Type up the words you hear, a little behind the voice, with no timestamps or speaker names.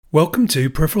Welcome to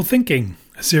Peripheral Thinking,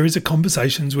 a series of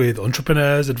conversations with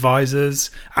entrepreneurs, advisors,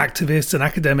 activists and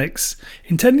academics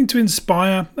intending to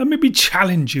inspire and maybe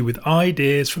challenge you with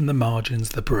ideas from the margins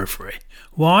of the periphery.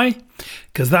 Why?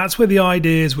 Because that's where the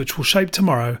ideas which will shape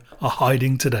tomorrow are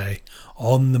hiding today,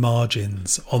 on the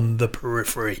margins, on the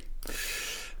periphery.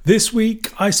 This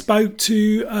week I spoke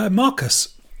to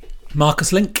Marcus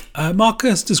Link.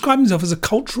 Marcus described himself as a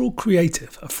cultural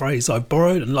creative, a phrase I've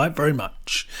borrowed and like very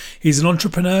much. He's an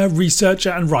entrepreneur, researcher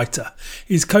and writer.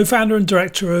 He's co-founder and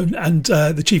director and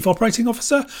the chief operating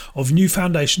officer of New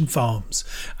Foundation Farms,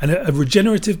 and a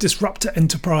regenerative disruptor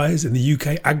enterprise in the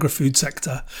UK agri-food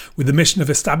sector with the mission of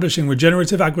establishing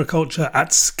regenerative agriculture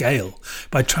at scale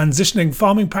by transitioning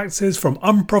farming practices from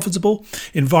unprofitable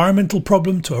environmental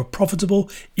problem to a profitable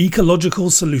ecological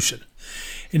solution.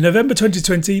 In November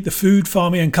 2020, the Food,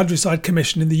 Farming and Countryside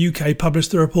Commission in the UK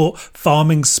published the report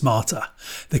Farming Smarter,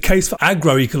 the case for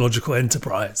agroecological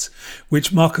enterprise,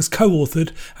 which Marcus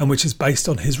co-authored and which is based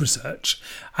on his research.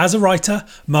 As a writer,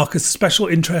 Marcus' special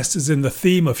interest is in the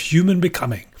theme of human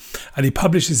becoming, and he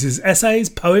publishes his essays,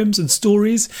 poems and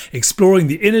stories exploring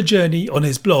the inner journey on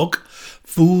his blog,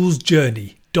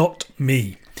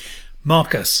 foolsjourney.me.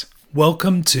 Marcus,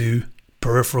 welcome to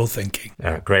Peripheral Thinking.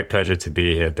 Great pleasure to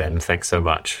be here, Ben. Thanks so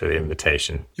much for the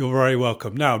invitation. You're very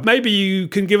welcome. Now, maybe you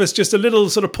can give us just a little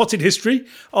sort of potted history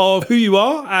of who you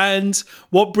are and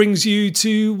what brings you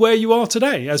to where you are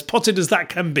today, as potted as that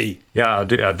can be. Yeah,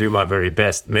 I'll do my very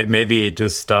best. Maybe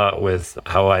just start with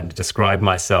how I describe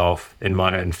myself in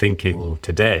my own thinking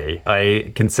today.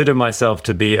 I consider myself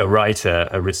to be a writer,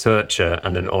 a researcher,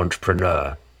 and an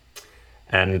entrepreneur.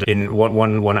 And in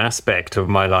one aspect of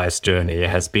my life's journey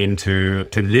has been to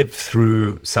live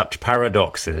through such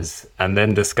paradoxes and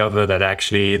then discover that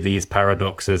actually these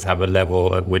paradoxes have a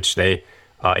level at which they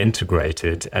are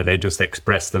integrated and they just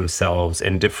express themselves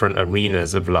in different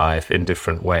arenas of life in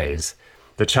different ways.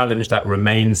 The challenge that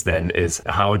remains then is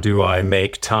how do I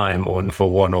make time for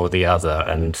one or the other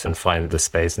and find the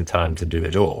space and time to do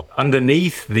it all.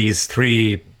 Underneath these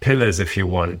three pillars, if you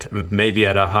want, maybe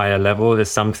at a higher level,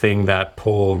 is something that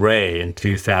Paul Ray in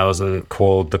 2000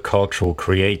 called the cultural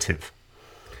creative.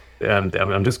 And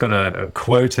I'm just going to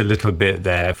quote a little bit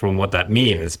there from what that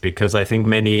means, because I think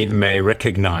many may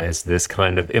recognize this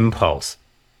kind of impulse.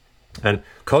 And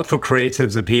cultural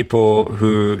creatives are people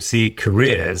who see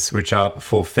careers which are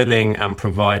fulfilling and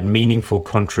provide meaningful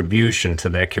contribution to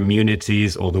their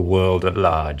communities or the world at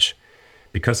large.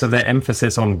 Because of their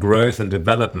emphasis on growth and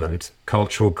development,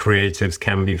 cultural creatives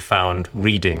can be found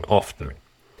reading often.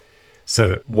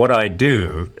 So what I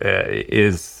do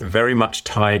is very much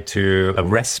tied to a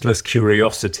restless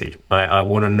curiosity. I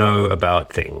want to know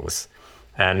about things.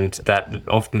 And that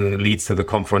often leads to the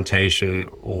confrontation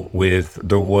with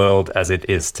the world as it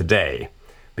is today,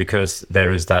 because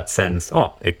there is that sense,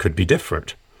 it could be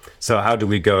different. So how do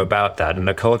we go about that? And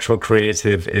the cultural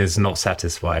creative is not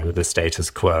satisfied with the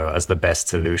status quo as the best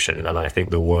solution. And I think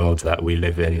the world that we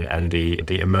live in and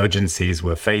the emergencies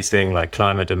we're facing, like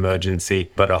climate emergency,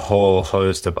 but a whole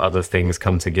host of other things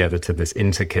come together to this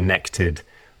interconnected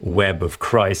web of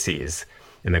crises.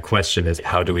 And the question is,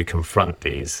 how do we confront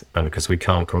these? Because we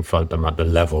can't confront them at the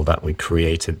level that we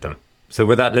created them. So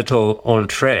with that little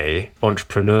entree,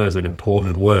 entrepreneur is an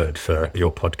important word for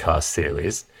your podcast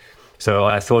series. So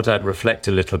I thought I'd reflect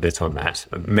a little bit on that.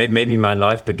 Maybe my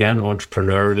life began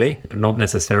entrepreneurially, not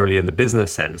necessarily in the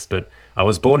business sense, but I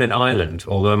was born in Ireland,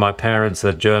 although my parents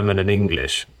are German and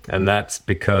English. And that's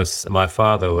because my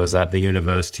father was at the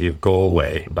University of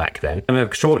Galway back then.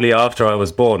 And shortly after I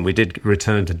was born, we did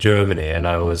return to Germany, and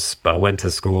I went to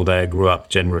school there, grew up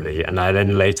generally, and I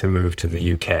then later moved to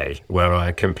the UK, where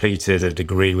I completed a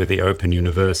degree with the Open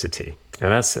University.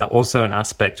 And that's also an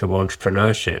aspect of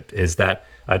entrepreneurship, is that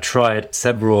I tried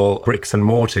several bricks and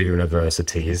mortar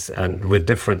universities and with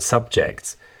different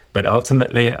subjects. But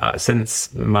ultimately,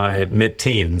 since my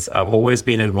mid-teens, I've always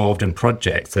been involved in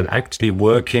projects, and actually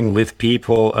working with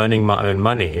people, earning my own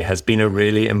money has been a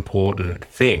really important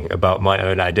thing about my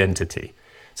own identity.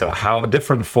 So how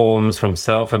different forms from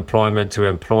self-employment to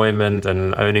employment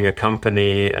and owning a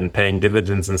company and paying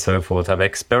dividends and so forth, I've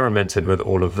experimented with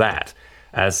all of that,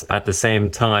 as at the same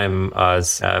time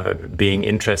as being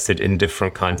interested in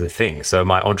different kinds of things. So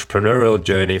my entrepreneurial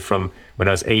journey from when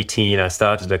I was 18, I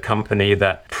started a company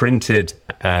that printed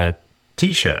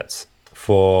T-shirts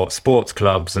for sports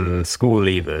clubs and school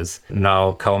leavers,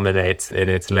 now culminates in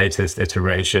its latest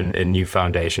iteration in New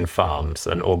Foundation Farms,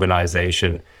 an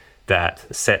organization that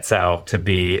sets out to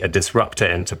be a disruptor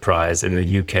enterprise in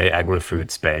the UK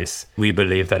agri-food space. We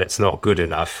believe that it's not good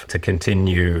enough to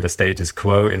continue the status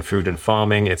quo in food and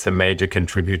farming. It's a major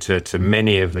contributor to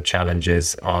many of the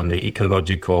challenges on the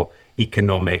ecological,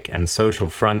 economic, and social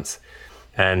fronts.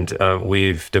 And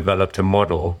we've developed a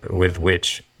model with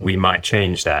which we might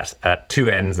change that at two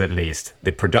ends at least,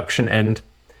 the production end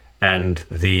and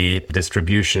the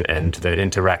distribution end, the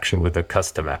interaction with the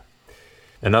customer.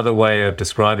 Another way of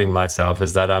describing myself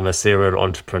is that I'm a serial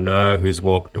entrepreneur who's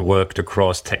worked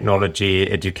across technology,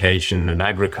 education, and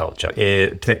agriculture.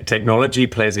 Technology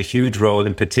plays a huge role,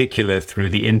 in particular through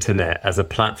the internet as a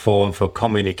platform for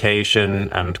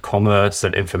communication and commerce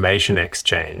and information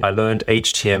exchange. I learned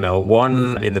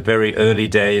HTML1 in the very early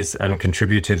days and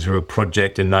contributed to a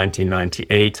project in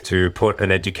 1998 to put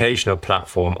an educational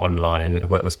platform online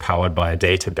that was powered by a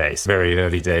database. Very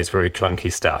early days, very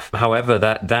clunky stuff. However,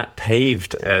 that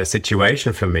paved a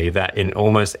situation for me that in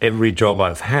almost every job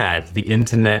I've had, the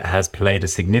internet has played a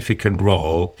significant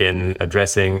role in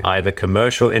addressing either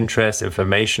commercial interests,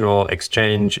 informational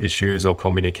exchange issues, or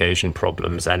communication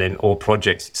problems. And in all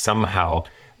projects, somehow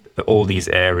all these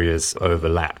areas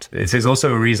overlapped. This is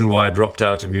also a reason why I dropped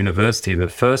out of university the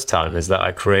first time, is that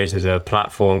I created a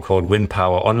platform called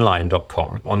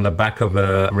windpoweronline.com on the back of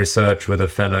a research with a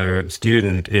fellow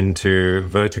student into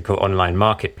vertical online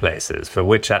marketplaces, for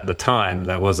which at the time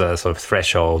there was a sort of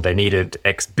threshold. They needed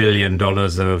X billion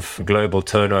dollars of global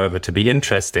turnover to be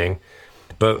interesting.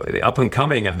 But up and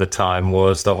coming at the time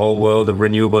was the whole world of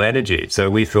renewable energy. So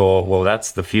we thought, well,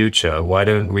 that's the future. Why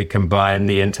don't we combine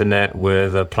the internet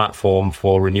with a platform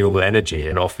for renewable energy?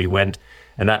 And off we went.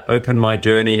 And that opened my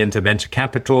journey into venture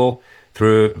capital.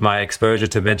 Through my exposure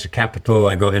to venture capital,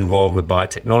 I got involved with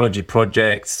biotechnology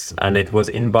projects. And it was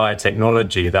in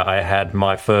biotechnology that I had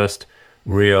my first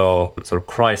real sort of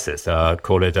crisis. I'd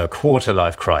call it a quarter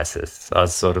life crisis.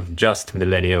 As sort of just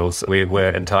millennials, we were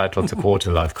entitled to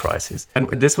quarter life crisis. And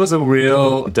this was a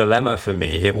real dilemma for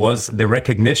me. It was the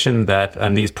recognition that,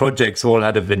 and these projects all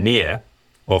had a veneer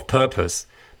of purpose,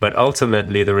 but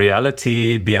ultimately the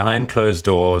reality behind closed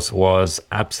doors was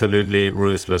absolutely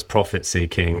ruthless profit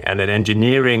seeking and an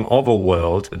engineering of a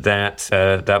world that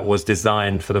was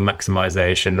designed for the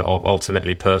maximization of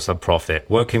ultimately personal profit.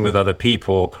 Working with other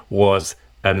people was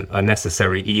a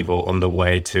necessary evil on the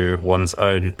way to one's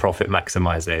own profit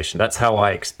maximization. That's how I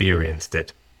experienced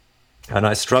it. And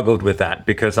I struggled with that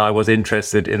because I was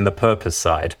interested in the purpose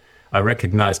side. I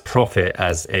recognize profit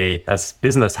as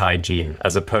business hygiene,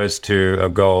 as opposed to a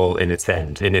goal in its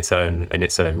own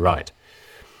right.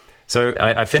 So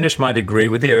I finished my degree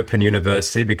with the Open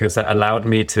University because that allowed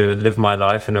me to live my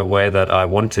life in a way that I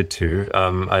wanted to.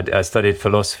 I studied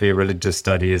philosophy, religious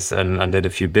studies, and did a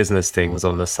few business things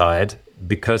on the side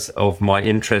because of my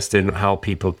interest in how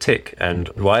people tick and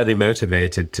why they're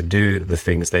motivated to do the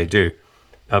things they do.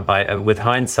 With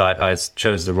hindsight, I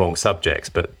chose the wrong subjects,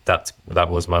 but that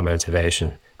was my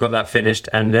motivation. Got that finished,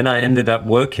 and then I ended up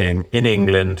working in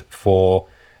England for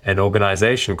an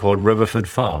organization called Riverford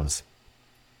Farms.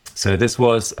 So this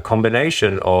was a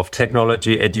combination of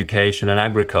technology, education, and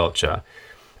agriculture,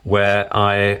 where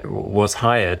I was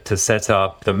hired to set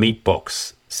up the meat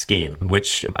box scheme,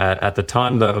 which at the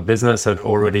time the business had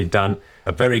already done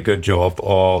a very good job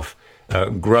of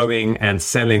growing and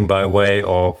selling by way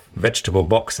of vegetable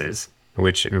boxes,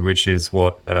 which is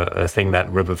what a thing that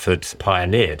Riverford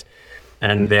pioneered.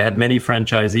 And they had many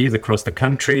franchisees across the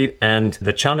country. And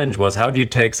the challenge was, how do you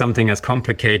take something as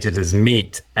complicated as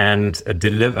meat and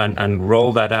deliver and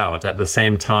roll that out at the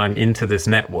same time into this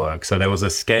network? So there was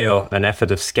an effort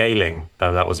of scaling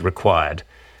that was required.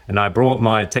 And I brought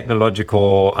my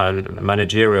technological and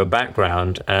managerial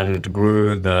background and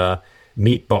grew the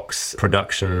meat box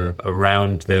production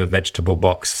around the vegetable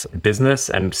box business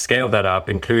and scale that up,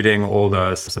 including all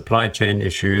the supply chain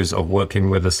issues of working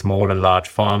with the small and large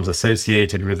farms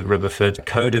associated with Riverford,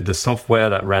 coded the software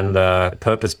that ran the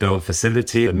purpose-built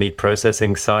facility, the meat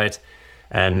processing site,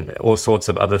 and all sorts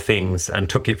of other things, and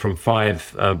took it from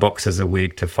 5 boxes a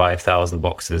week to 5,000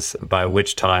 boxes, by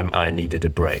which time I needed a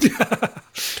break.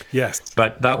 Yes.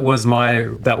 But that was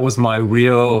my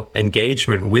real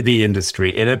engagement with the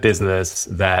industry in a business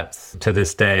that to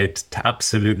this day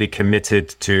absolutely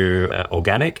committed to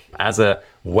organic as a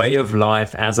way of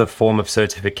life, as a form of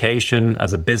certification,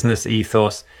 as a business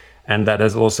ethos. And that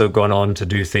has also gone on to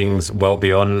do things well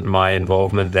beyond my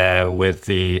involvement there with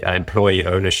the employee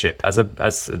ownership.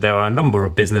 As there are a number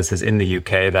of businesses in the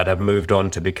UK that have moved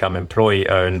on to become employee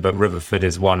owned, but Riverford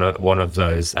is one of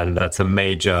those. And that's a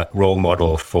major role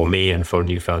model for me and for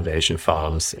New Foundation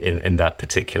Farms in that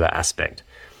particular aspect.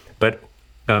 But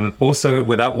Also,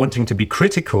 without wanting to be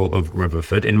critical of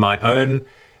Rutherford, in my own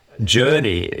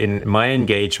journey, in my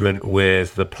engagement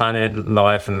with the planet,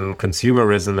 life, and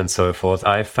consumerism and so forth,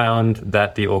 I found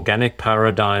that the organic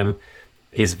paradigm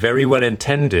is very well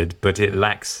intended, but it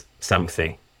lacks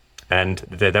something. And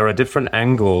there are different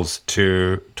angles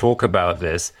to talk about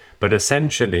this, but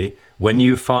essentially, when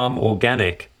you farm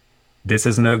organic, this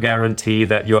is no guarantee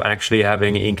that you're actually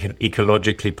having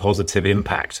ecologically positive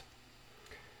impact.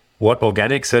 What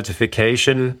organic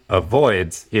certification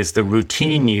avoids is the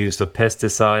routine use of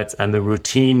pesticides and the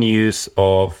routine use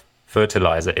of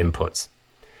fertilizer inputs.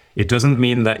 It doesn't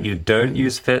mean that you don't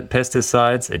use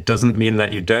pesticides. It doesn't mean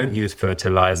that you don't use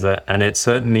fertilizer. And it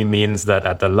certainly means that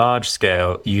at the large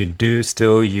scale, you do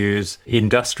still use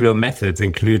industrial methods,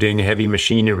 including heavy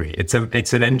machinery. It's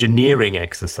an engineering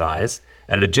exercise,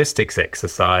 a logistics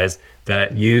exercise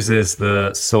that uses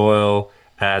the soil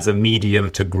as a medium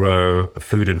to grow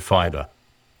food and fiber.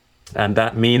 And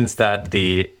that means that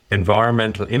the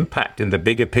environmental impact in the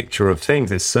bigger picture of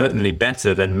things is certainly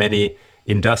better than many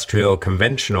industrial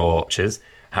conventional orchards.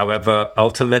 However,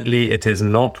 ultimately, it is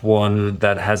not one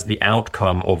that has the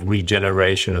outcome of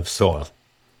regeneration of soil.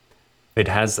 It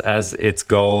has as its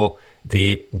goal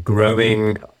the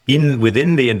growing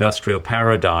within the industrial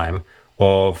paradigm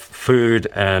of food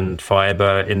and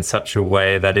fiber in such a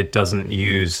way that it doesn't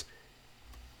use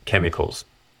chemicals.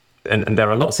 And there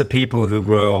are lots of people who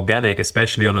grow organic,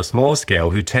 especially on a small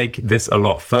scale, who take this a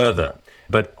lot further.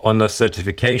 But on the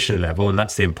certification level, and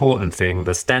that's the important thing,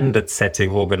 the standard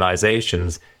setting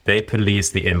organizations, they police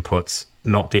the inputs,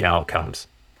 not the outcomes.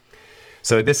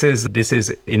 So this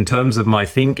is in terms of my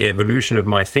evolution of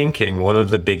my thinking, one of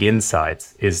the big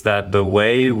insights is that the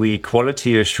way we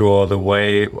quality assure the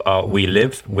way we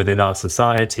live within our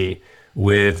society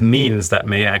with means that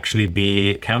may actually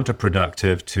be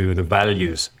counterproductive to the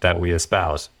values that we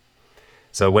espouse.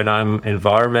 So when I'm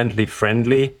environmentally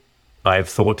friendly, I've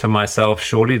thought to myself,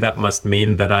 surely that must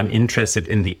mean that I'm interested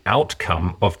in the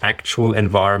outcome of actual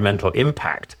environmental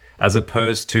impact, as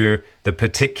opposed to the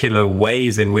particular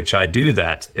ways in which I do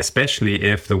that, especially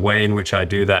if the way in which I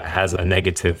do that has a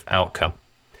negative outcome.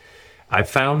 I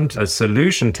found a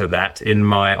solution to that in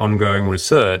my ongoing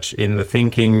research in the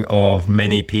thinking of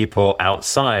many people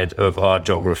outside of our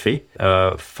geography,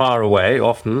 far away,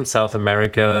 often South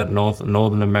America,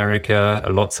 Northern America,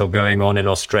 lots of going on in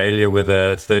Australia with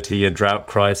a 30-year drought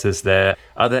crisis there,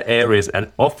 other areas.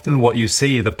 And often what you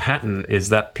see, the pattern is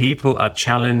that people are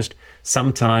challenged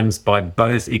sometimes by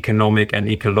both economic and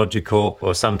ecological,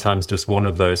 or sometimes just one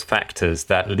of those factors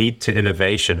that lead to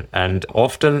innovation, and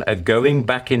often a going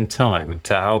back in time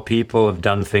to how people have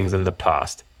done things in the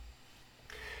past.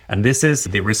 And this is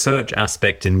the research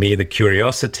aspect in me, the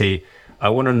curiosity. I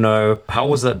want to know, how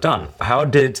was that done? How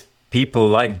did people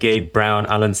like Gabe Brown,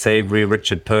 Alan Savory,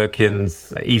 Richard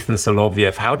Perkins, Ethan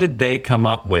Soloviev, how did they come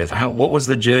up with, what was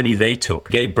the journey they took?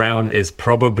 Gabe Brown is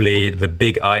probably the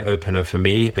big eye-opener for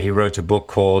me. He wrote a book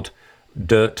called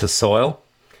Dirt to Soil,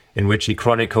 in which he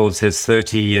chronicles his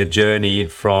 30-year journey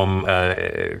from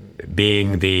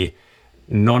being the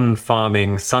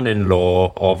non-farming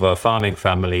son-in-law of a farming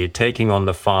family, taking on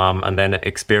the farm, and then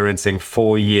experiencing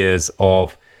 4 years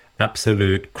of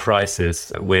absolute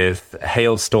crisis with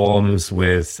hailstorms,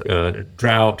 with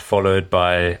drought followed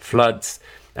by floods,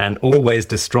 and always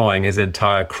destroying his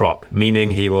entire crop,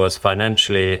 meaning he was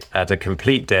financially at a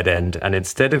complete dead end. And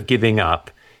instead of giving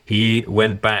up, he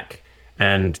went back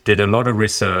and did a lot of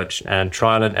research and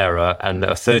trial and error, and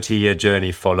a 30-year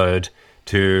journey followed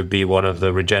to be one of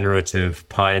the regenerative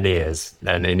pioneers.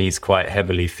 And he's quite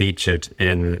heavily featured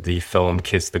in the film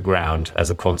Kiss the Ground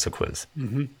as a consequence.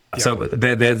 Mm-hmm. Yeah. So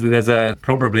there's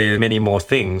probably many more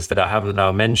things that I haven't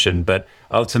now mentioned, but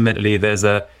ultimately there's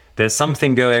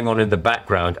something going on in the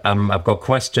background. I've got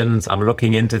questions, I'm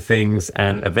looking into things,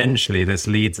 and eventually this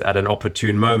leads at an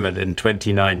opportune moment in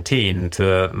 2019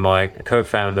 to my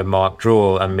co-founder Mark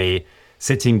Druell and me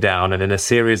sitting down and in a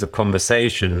series of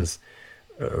conversations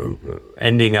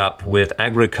ending up with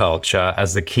agriculture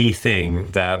as the key thing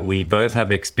that we both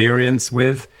have experience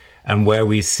with, and where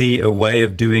we see a way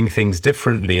of doing things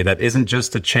differently that isn't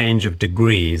just a change of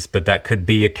degrees, but that could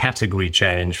be a category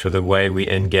change for the way we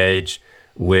engage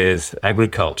with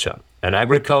agriculture. And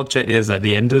agriculture is, at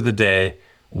the end of the day,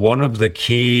 one of the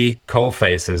key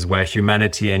coalfaces where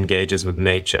humanity engages with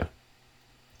nature.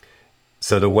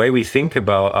 So the way we think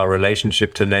about our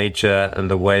relationship to nature and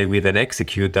the way we then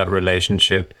execute that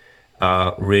relationship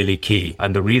are really key.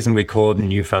 And the reason we call them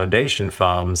new foundation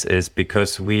farms is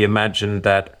because we imagine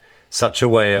that such a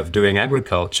way of doing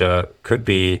agriculture could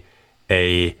be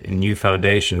a new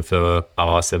foundation for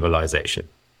our civilization.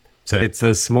 So it's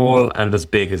as small and as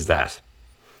big as that.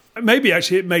 Maybe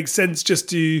actually it makes sense just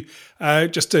to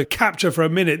capture for a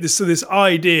minute this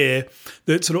idea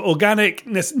that sort of organic,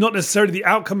 not necessarily the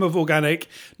outcome of organic,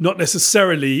 not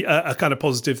necessarily a kind of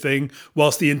positive thing,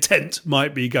 whilst the intent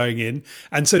might be going in.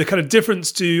 And so the kind of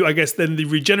difference to, I guess, then the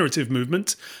regenerative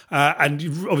movement, and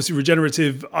obviously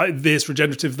regenerative this,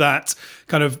 regenerative that,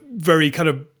 kind of very kind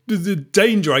of the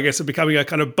danger, I guess, of becoming a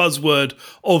kind of buzzword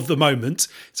of the moment.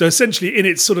 So essentially, in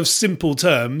its sort of simple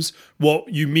terms, what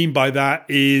you mean by that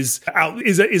is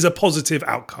a positive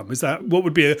outcome. Is that what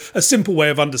would be a simple way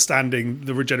of understanding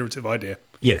the regenerative idea?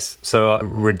 Yes. So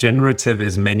regenerative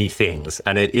is many things,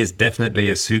 and it is definitely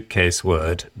a suitcase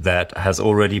word that has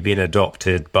already been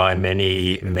adopted by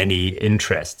many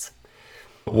interests.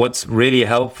 What's really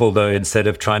helpful, though, instead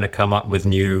of trying to come up with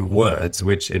new words,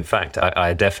 which in fact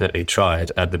I definitely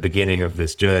tried at the beginning of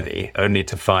this journey, only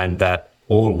to find that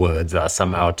all words are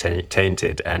somehow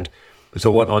tainted. And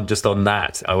so just on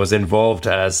that, I was involved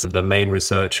as the main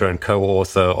researcher and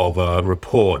co-author of a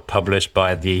report published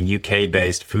by the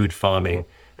UK-based Food Farming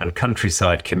and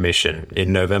Countryside Commission.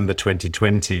 In November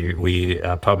 2020, we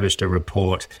published a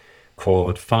report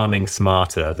called Farming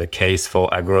Smarter, the Case for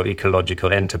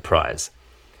Agroecological Enterprise.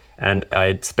 And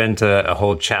I'd spent a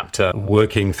whole chapter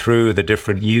working through the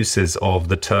different uses of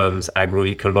the terms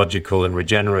agroecological and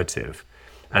regenerative.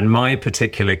 And my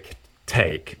particular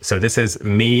take, so this is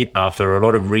me after a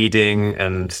lot of reading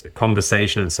and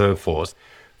conversation and so forth,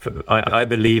 I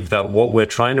believe that what we're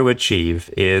trying to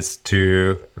achieve is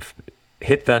to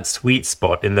hit that sweet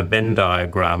spot in the Venn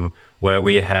diagram where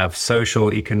we have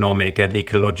social, economic, and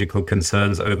ecological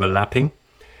concerns overlapping.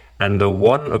 And the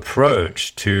one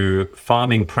approach to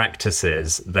farming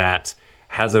practices that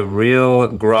has a real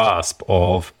grasp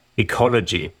of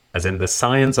ecology, as in the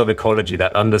science of ecology,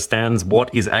 that understands what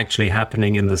is actually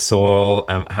happening in the soil,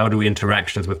 how do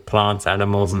interactions with plants,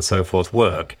 animals, and so forth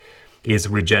work, is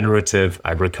regenerative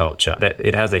agriculture.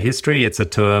 It has a history. It's a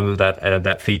term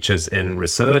that features in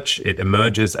research. It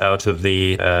emerges out of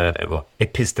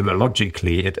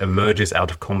epistemologically, it emerges out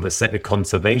of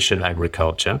conservation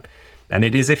agriculture. And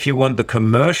it is, if you want, the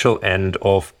commercial end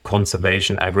of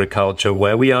conservation agriculture,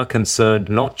 where we are concerned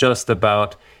not just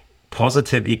about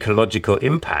positive ecological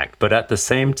impact, but at the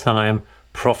same time,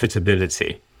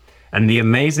 profitability. And the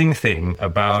amazing thing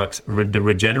about the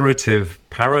regenerative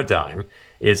paradigm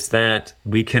is that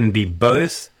we can be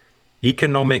both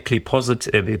ecologically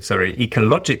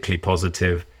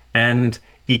positive and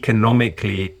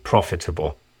economically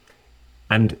profitable.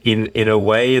 And in a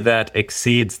way that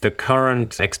exceeds the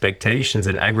current expectations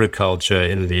in agriculture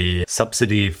in the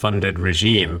subsidy-funded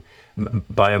regime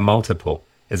by a multiple,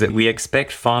 is that we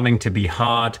expect farming to be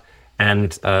hard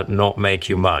and not make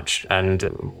you much. And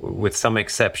with some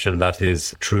exception, that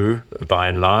is true by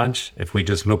and large. If we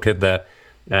just look at that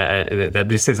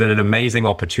this is an amazing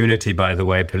opportunity, by the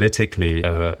way, politically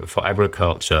for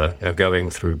agriculture going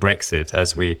through Brexit,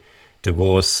 as we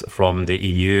divorce from the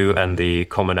EU and the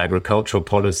common agricultural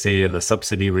policy and the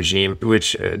subsidy regime,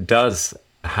 which has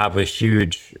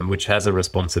a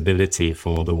responsibility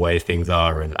for the way things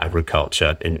are in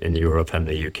agriculture in Europe and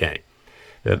the UK.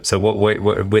 So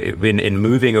in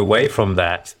moving away from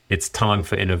that, it's time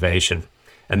for innovation.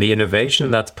 And the innovation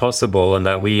that's possible and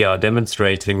that we are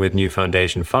demonstrating with New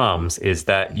Foundation Farms is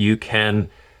that you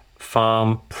can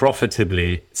farm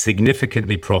profitably,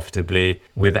 significantly profitably,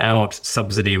 without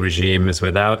subsidy regimes,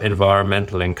 without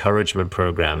environmental encouragement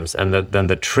programs. And then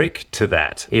the trick to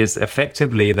that is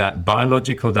effectively that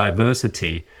biological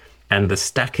diversity and the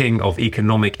stacking of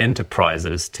economic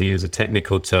enterprises, to use a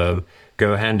technical term,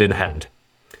 go hand in hand.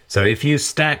 So if you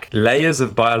stack layers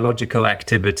of biological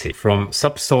activity from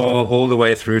subsoil all the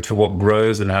way through to what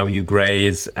grows and how you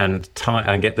graze and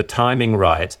get the timing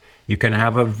right, you can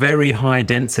have a very high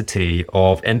density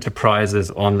of enterprises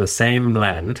on the same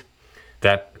land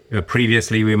that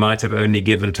previously we might have only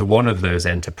given to one of those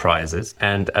enterprises.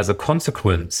 And as a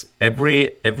consequence,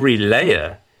 every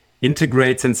layer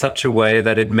integrates in such a way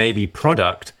that it may be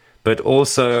product, but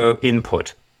also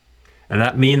input. And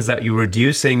that means that you're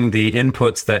reducing the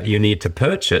inputs that you need to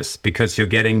purchase because you're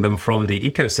getting them from the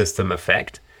ecosystem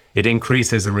effect. It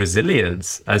increases the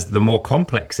resilience as the more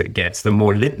complex it gets, the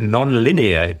more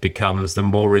non-linear it becomes, the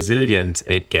more resilient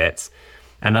it gets.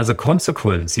 And as a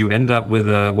consequence, you end up with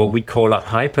what we call a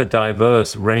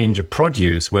hyper-diverse range of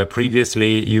produce, where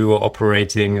previously you were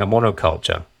operating a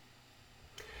monoculture.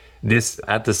 This,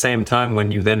 at the same time,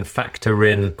 when you then factor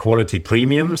in quality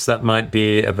premiums that might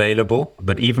be available,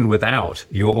 but even without,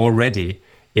 you're already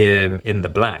in the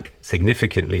black,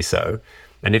 significantly so.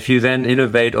 And if you then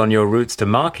innovate on your routes to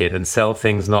market and sell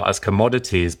things not as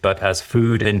commodities, but as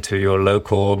food into your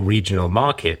local regional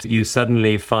market, you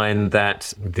suddenly find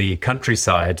that the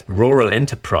countryside, rural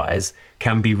enterprise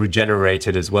can be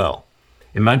regenerated as well.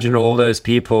 Imagine all those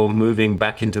people moving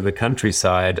back into the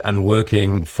countryside and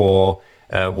working for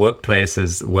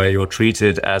workplaces where you're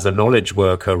treated as a knowledge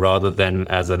worker rather than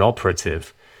as an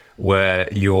operative, where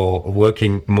you're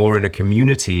working more in a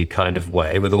community kind of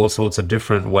way with all sorts of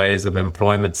different ways of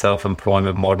employment,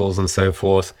 self-employment models and so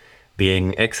forth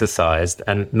being exercised.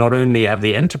 And not only have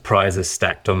the enterprises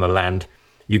stacked on the land,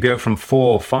 you go from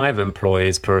 4 or 5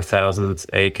 employees per 1,000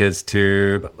 acres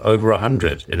to over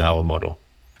 100 in our model.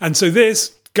 And so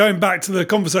this, going back to the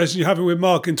conversation you're having with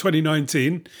Mark in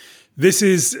 2019, this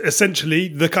is essentially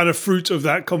the kind of fruit of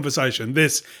that conversation,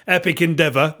 this epic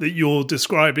endeavor that you're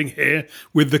describing here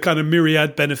with the kind of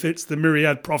myriad benefits, the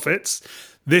myriad profits.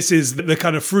 This is the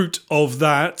kind of fruit of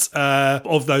that,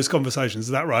 of those conversations.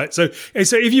 Is that right? So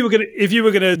if you were going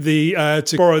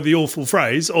to borrow the awful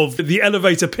phrase of the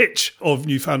elevator pitch of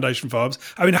New Foundation Farms,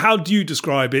 I mean, how do you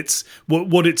describe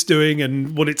what it's doing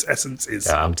and what its essence is?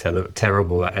 Yeah, I'm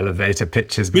terrible at elevator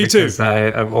pitches because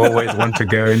I always want to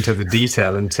go into the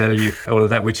detail and tell you all of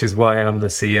that, which is why I'm the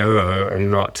COO and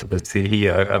not the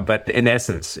CEO. But in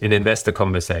essence, in investor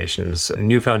conversations,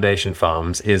 New Foundation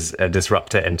Farms is a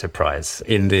disruptor enterprise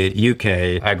in the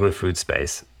UK agri-food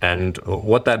space. And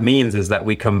what that means is that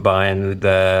we combine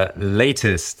the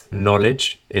latest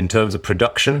knowledge in terms of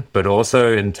production, but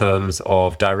also in terms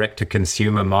of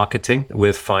direct-to-consumer marketing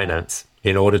with finance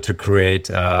in order to create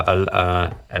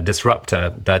a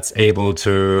disruptor that's able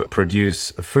to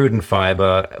produce food and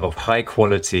fiber of high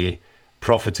quality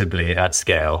profitably at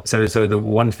scale. So the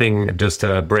one thing, just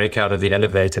to break out of the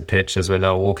elevator pitch as we're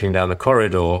now walking down the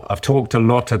corridor, I've talked a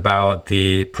lot about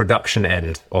the production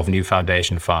end of New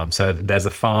Foundation Farm. So there's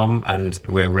a farm and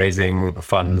we're raising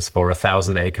funds for a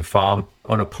 1,000-acre farm.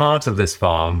 On a part of this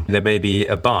farm, there may be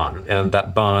a barn, and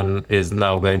that barn is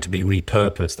now going to be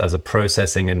repurposed as a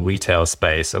processing and retail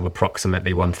space of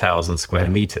approximately 1,000 square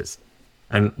meters.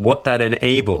 And what that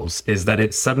enables is that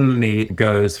it suddenly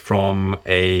goes from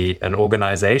an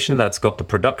organization that's got the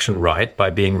production right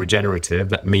by being regenerative.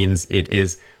 That means it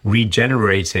is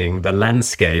regenerating the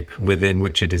landscape within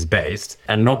which it is based,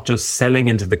 and not just selling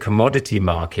into the commodity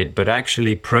market, but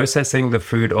actually processing the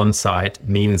food on site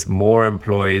means more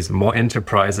employees, more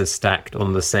enterprises stacked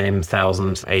on the same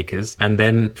 1,000 acres. And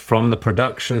then from the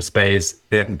production space,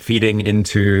 then feeding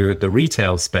into the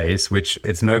retail space, which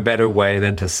it's no better way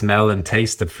than to smell and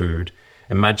taste the food.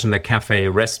 Imagine a cafe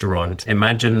restaurant.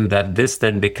 Imagine that this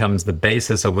then becomes the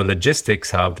basis of a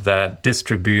logistics hub that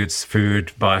distributes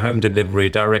food by home delivery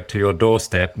direct to your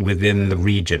doorstep within the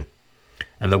region.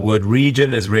 And the word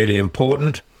region is really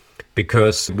important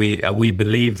because we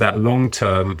believe that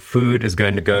long-term food is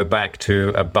going to go back to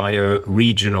a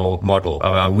bio-regional model.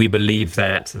 We believe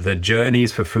that the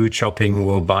journeys for food shopping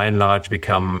will by and large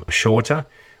become shorter.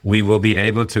 We will be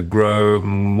able to grow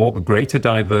greater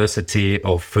diversity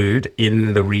of food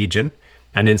in the region.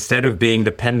 And instead of being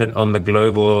dependent on the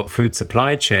global food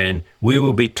supply chain, we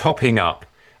will be topping up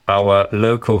our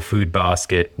local food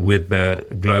basket with the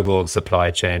global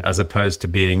supply chain as opposed to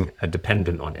being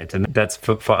dependent on it. And that's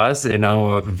for us, in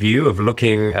our view of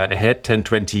looking ahead 10,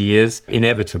 20 years,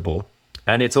 inevitable.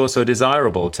 And it's also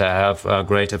desirable to have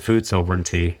greater food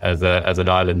sovereignty as an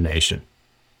island nation.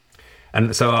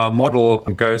 And so our model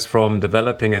goes from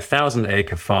developing a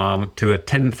 1,000-acre farm to a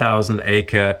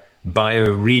 10,000-acre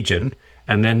bioregion,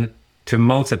 and then to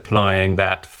multiplying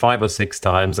that 5 or 6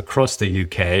 times across the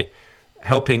UK,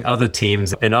 helping other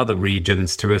teams in other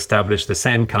regions to establish the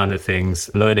same kind of things,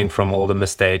 learning from all the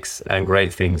mistakes and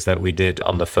great things that we did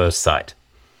on the first site.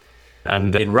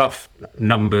 And in rough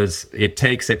numbers, it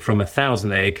takes it from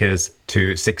 1,000 acres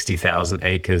to 60,000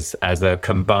 acres as a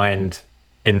combined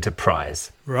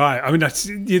enterprise. Right. I mean, that's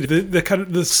the kind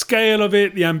of the scale of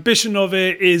it, the ambition of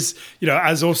it is,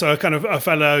 as also a kind of a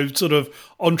fellow sort of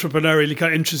entrepreneurially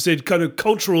kind of interested, kind of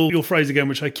cultural, your phrase again,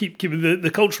 which I keep giving the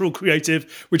cultural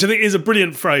creative, which I think is a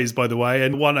brilliant phrase, by the way,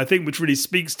 and one I think which really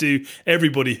speaks to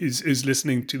everybody who's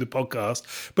listening to the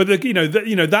podcast. But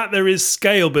that there is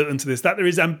scale built into this, that there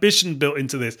is ambition built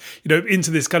into this, into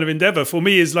this kind of endeavor for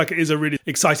me is a really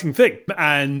exciting thing.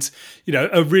 And,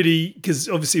 because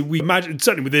obviously we imagine,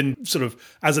 certainly within sort of,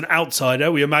 as an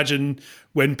outsider, we imagine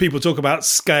when people talk about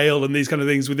scale and these kind of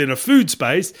things within a food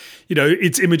space,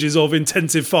 it's images of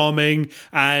intensive farming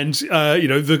and,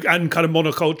 and kind of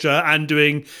monoculture and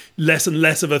doing less and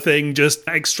less of a thing, just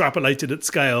extrapolated at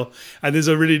scale. And there's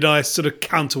a really nice sort of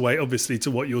counterweight, obviously, to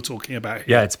what you're talking about here.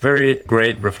 Yeah, it's very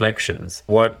great reflections.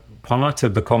 What part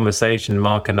of the conversation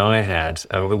Mark and I had.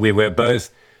 We were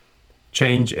both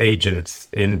change agents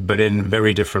but in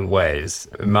very different ways.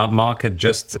 Mark had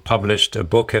just published a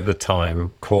book at the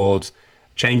time called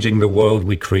Changing the World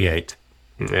We Create,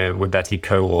 that he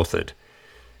co-authored.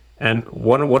 And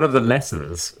one of the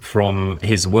lessons from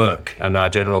his work and our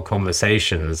general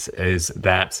conversations is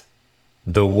that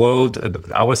the world,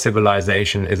 our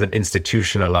civilization, is an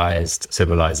institutionalized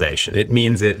civilization. It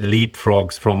means it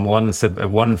leapfrogs from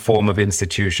one form of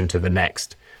institution to the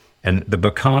next. And the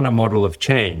Bakana model of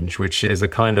change, which is a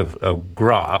kind of a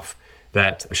graph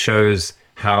that shows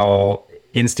how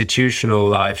institutional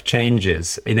life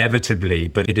changes inevitably,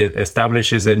 but it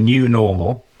establishes a new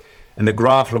normal. And the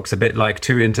graph looks a bit like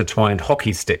two intertwined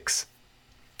hockey sticks.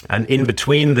 And in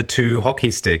between the two hockey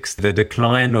sticks, the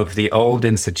decline of the old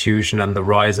institution and the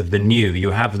rise of the new,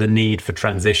 you have the need for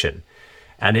transition.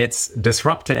 And it's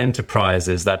disruptor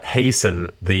enterprises that hasten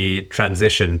the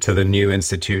transition to the new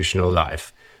institutional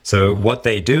life. So what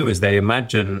they do is they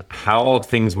imagine how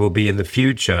things will be in the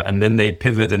future, and then they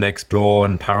pivot and explore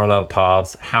in parallel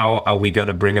paths. How are we going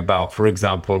to bring about, for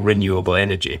example, renewable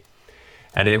energy?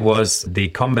 And it was the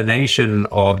combination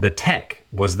of the tech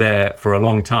was there for a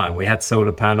long time. We had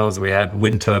solar panels, we had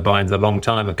wind turbines a long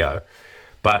time ago.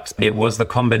 But it was the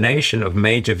combination of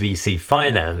major VC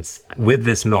finance with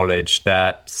this knowledge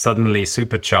that suddenly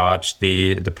supercharged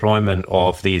the deployment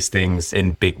of these things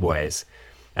in big ways.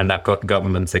 And that got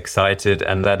governments excited.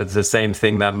 And that is the same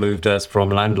thing that moved us from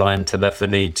landline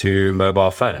telephony to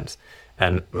mobile phones.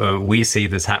 And we see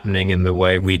this happening in the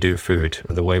way we do food,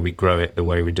 the way we grow it, the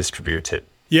way we distribute it.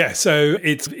 Yeah, so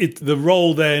it's the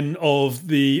role then of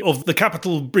the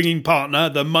capital bringing partner,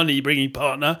 the money bringing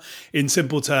partner, in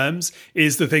simple terms,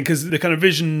 is the thing, because the kind of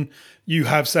vision you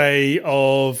have, say,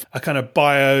 of a kind of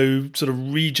bio sort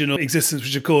of regional existence,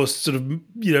 which of course sort of,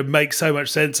 makes so much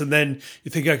sense. And then you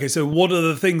think, okay, so what are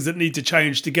the things that need to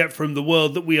change to get from the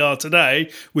world that we are today,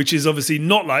 which is obviously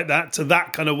not like that, to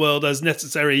that kind of world, as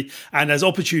necessary and as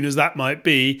opportune as that might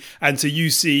be. And so you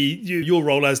see your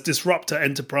role as disruptor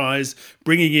enterprise,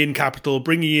 bringing in capital,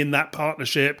 bringing in that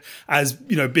partnership as,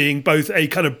 being both a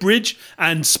kind of bridge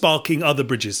and sparking other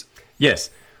bridges. Yes.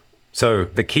 So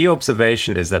the key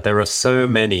observation is that there are so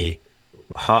many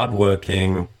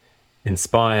hardworking,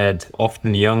 inspired,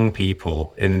 often young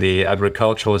people in the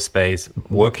agricultural space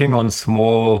working on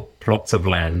small plots of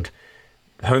land,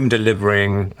 home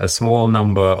delivering a small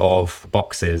number of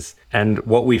boxes. And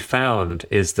what we found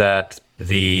is that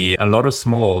a lot of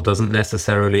small doesn't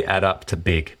necessarily add up to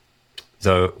big.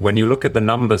 So when you look at the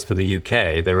numbers for the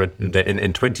UK,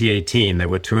 in 2018, there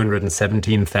were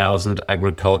 217,000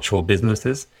 agricultural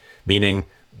businesses, meaning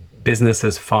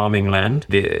businesses farming land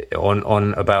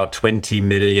on about 20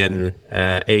 million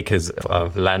acres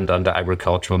of land under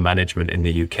agricultural management in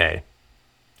the UK.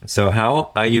 So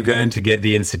how are you going to get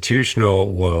the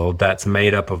institutional world that's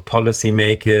made up of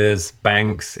policymakers,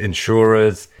 banks,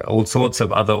 insurers, all sorts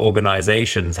of other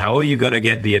organizations? How are you going to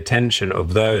get the attention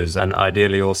of those, and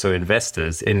ideally also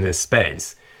investors, in this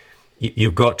space?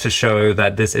 You've got to show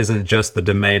that this isn't just the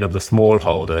domain of the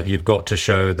smallholder. You've got to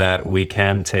show that we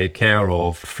can take care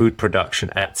of food production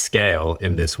at scale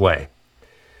in this way.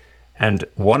 And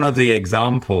one of the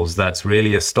examples that's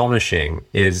really astonishing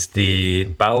is the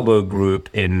Balbo Group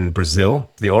in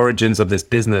Brazil. The origins of this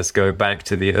business go back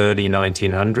to the early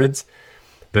 1900s,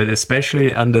 but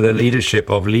especially under the leadership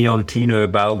of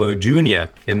Leontino Balbo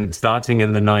Jr. Starting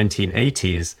in the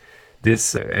 1980s.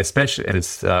 This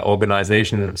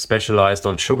organization specialized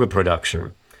on sugar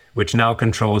production, which now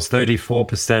controls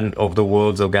 34% of the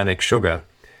world's organic sugar.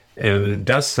 It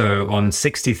does so on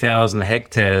 60,000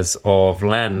 hectares of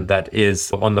land that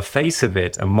is, on the face of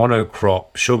it, a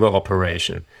monocrop sugar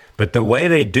operation. But the way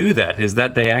they do that is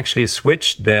that they actually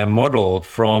switched their model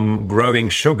from growing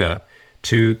sugar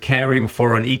to caring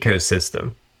for an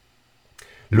ecosystem,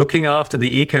 looking after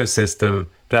the ecosystem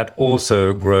that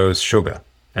also grows sugar.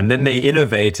 And then they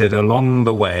innovated along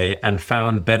the way and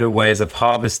found better ways of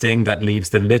harvesting that leaves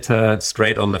the litter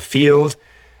straight on the field.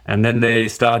 And then they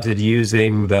started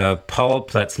using the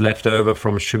pulp that's left over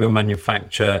from sugar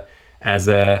manufacture as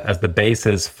the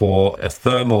basis for a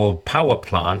thermal power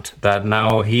plant that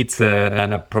now heats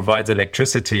and provides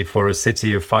electricity for a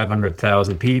city of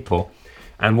 500,000 people.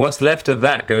 And what's left of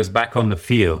that goes back on the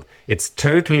field. It's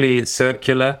totally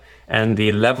circular. And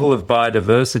the level of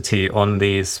biodiversity on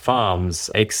these farms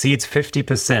exceeds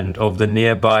 50% of the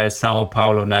nearby Sao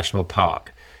Paulo National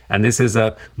Park. And this is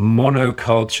a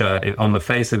monoculture, on the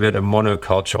face of it, a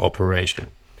monoculture operation.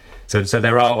 So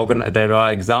there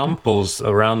are examples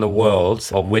around the world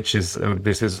of which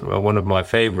this is one of my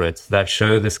favorites that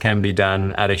show this can be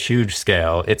done at a huge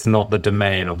scale. It's not the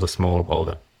domain of the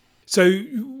smallholder. So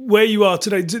where you are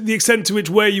today, the extent to which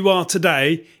where you are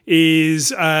today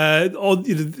is on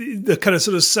the kind of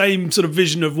sort of same sort of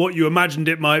vision of what you imagined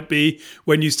it might be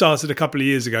when you started a couple of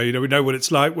years ago. We know what it's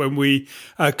like when we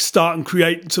start and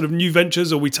create sort of new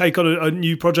ventures, or we take on a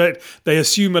new project. They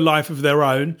assume a life of their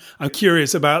own. I'm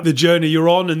curious about the journey you're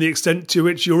on and the extent to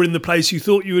which you're in the place you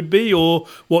thought you would be, or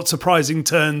what surprising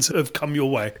turns have come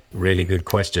your way. Really good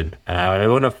question. I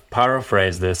want to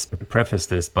preface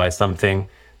this by something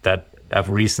that I've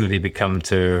recently become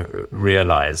to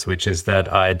realize, which is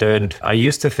that I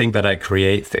used to think that I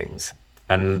create things.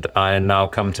 And I now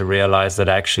come to realize that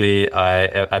actually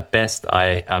at best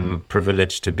I am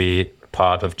privileged to be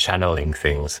part of channeling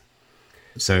things.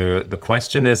 So the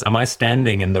question is, am I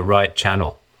standing in the right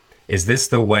channel? Is this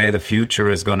the way the future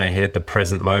is going to hit the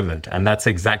present moment? And that's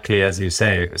exactly as you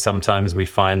say. Sometimes we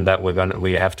find that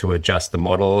we have to adjust the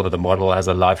model, or the model has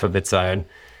a life of its own.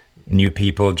 New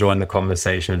people join the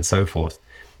conversation and so forth.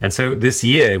 And so this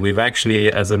year, we've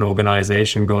actually, as an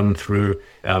organization, gone through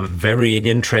a very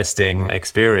interesting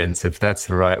experience, if that's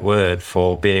the right word,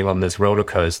 for being on this roller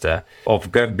coaster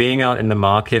of being out in the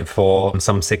market for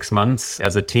some 6 months.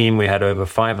 As a team, we had over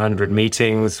 500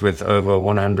 meetings with over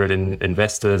 100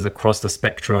 investors across the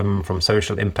spectrum, from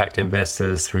social impact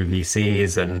investors through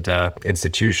VCs and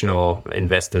institutional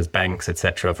investors, banks,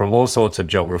 etc., from all sorts of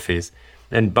geographies.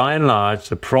 And by and large,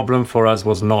 the problem for us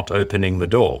was not opening the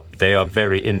door. They are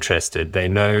very interested. They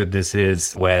know this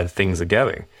is where things are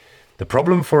going. The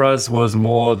problem for us was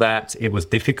more that it was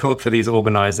difficult for these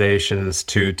organizations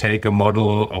to take a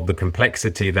model of the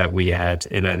complexity that we had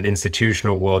in an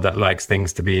institutional world that likes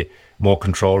things to be more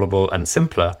controllable and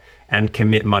simpler, and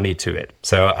commit money to it.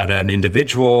 So at an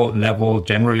individual level,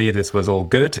 generally, this was all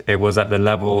good. It was at the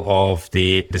level of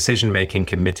the decision-making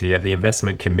committee, of the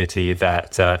investment committee,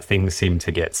 that things seemed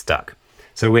to get stuck.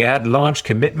 So we had large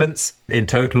commitments in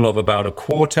total of about a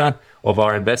quarter of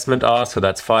our investment ask. So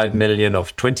that's 5 million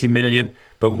of 20 million.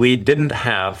 But we didn't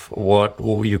have what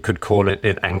you could call it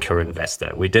an anchor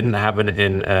investor. We didn't have an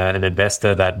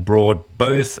investor that brought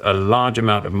both a large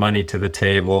amount of money to the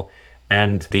table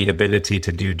and the ability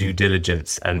to do due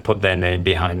diligence and put their name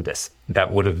behind this.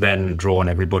 That would have then drawn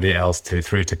everybody else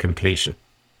through to completion.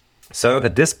 So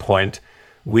at this point,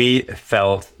 we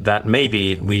felt that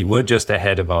maybe we were just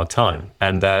ahead of our time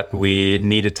and that we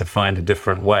needed to find a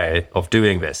different way of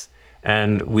doing this.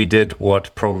 And we did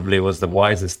what probably was the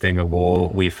wisest thing of all.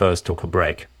 We first took a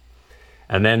break.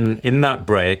 And then in that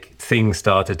break, things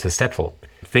started to settle.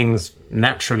 Things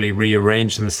naturally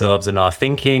rearranged themselves in our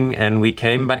thinking, and we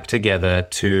came back together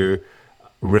to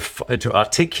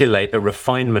articulate a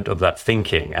refinement of that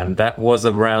thinking. And that was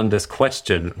around this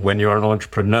question: when you're an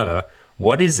entrepreneur,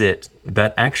 what is it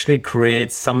that actually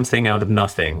creates something out of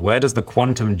nothing? Where does the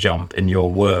quantum jump in your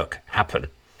work happen?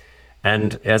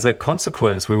 And as a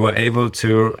consequence, we were able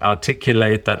to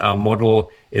articulate that our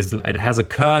model it has a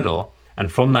kernel, and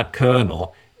from that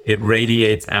kernel, it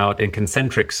radiates out in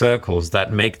concentric circles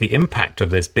that make the impact of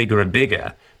this bigger and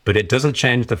bigger. But it doesn't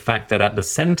change the fact that at the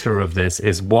center of this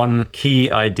is one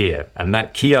key idea. And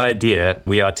that key idea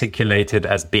we articulated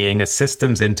as being a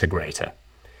systems integrator.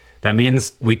 That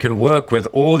means we can work with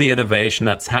all the innovation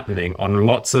that's happening on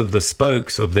lots of the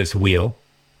spokes of this wheel,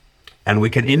 and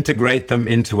we can integrate them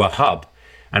into a hub.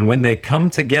 And when they come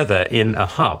together in a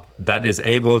hub that is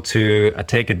able to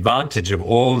take advantage of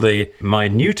all the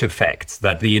minute effects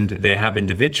that they have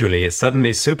individually, it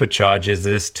suddenly supercharges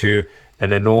this to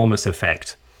an enormous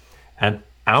effect. And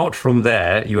out from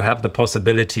there, you have the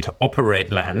possibility to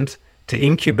operate land, to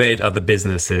incubate other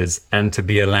businesses, and to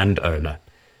be a landowner.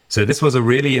 So this was a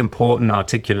really important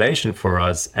articulation for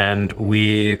us, and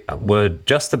we were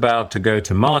just about to go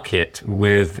to market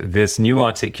with this new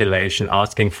articulation,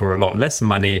 asking for a lot less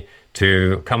money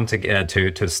to come together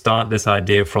to start this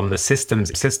idea from the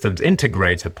systems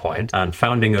integrator point, and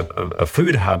founding a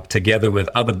food hub together with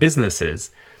other businesses,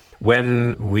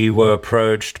 when we were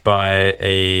approached by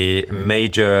a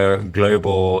major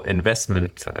global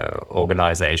investment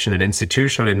organization, an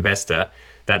institutional investor,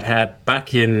 that had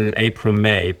back in April,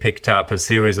 May, picked up a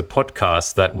series of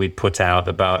podcasts that we put out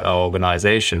about our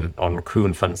organization on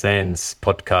Koen van Zijn's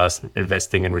podcast,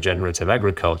 Investing in Regenerative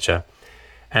Agriculture.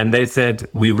 And they said,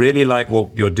 we really like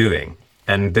what you're doing.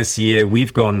 And this year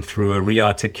we've gone through a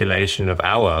re-articulation of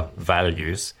our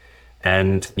values.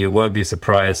 And you won't be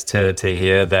surprised to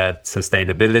hear that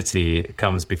sustainability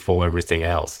comes before everything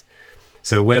else.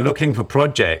 So we're looking for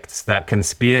projects that can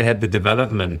spearhead the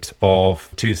development of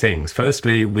two things.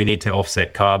 Firstly, we need to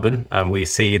offset carbon, and we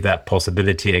see that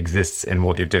possibility exists in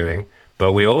what you're doing.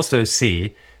 But we also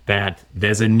see that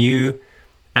there's a new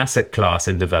asset class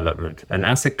in development, an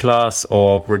asset class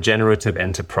of regenerative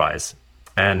enterprise.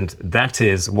 And that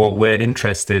is what we're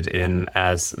interested in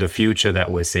as the future that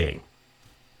we're seeing.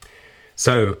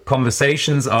 So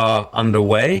conversations are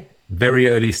underway. Very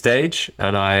early stage,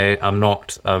 and I am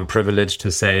not privileged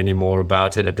to say any more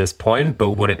about it at this point,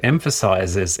 but what it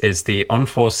emphasizes is the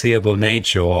unforeseeable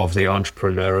nature of the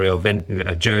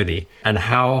entrepreneurial journey, and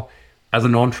how, as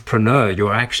an entrepreneur,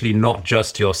 you're actually not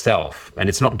just yourself, and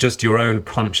it's not just your own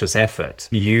conscious effort.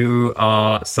 You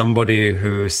are somebody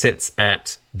who sits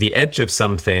at the edge of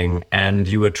something, and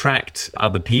you attract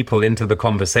other people into the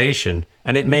conversation,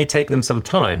 and it may take them some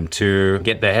time to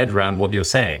get their head around what you're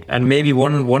saying. And maybe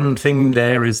one thing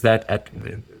there is that at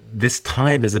this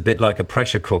time is a bit like a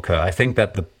pressure cooker. I think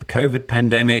that the COVID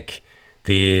pandemic,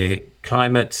 the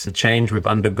climate change we've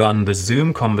undergone, the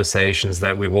Zoom conversations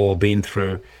that we've all been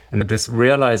through, and this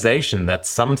realization that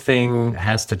something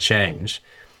has to change,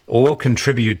 all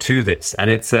contribute to this. And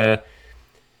it's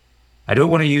I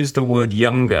don't want to use the word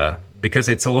younger because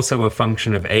it's also a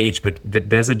function of age, but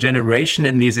there's a generation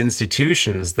in these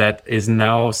institutions that is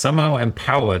now somehow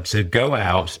empowered to go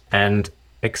out and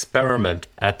experiment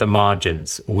at the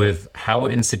margins with how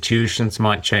institutions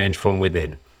might change from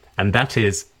within. And that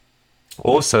is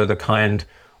also the kind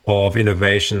of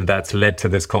innovation that's led to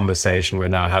this conversation we're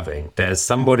now having. There's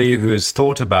somebody who's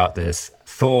thought about this,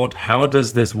 how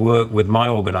does this work with my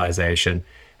organization?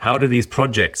 How do these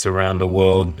projects around the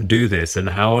world do this? And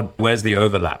where's the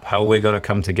overlap? How are we going to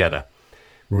come together?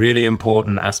 Really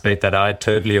important aspect that I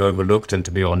totally overlooked and,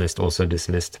 to be honest, also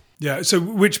dismissed. Yeah. So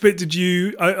which bit did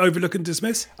you overlook and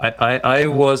dismiss? I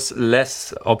was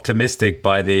less optimistic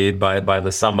by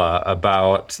the summer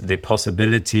about the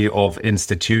possibility of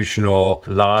institutional,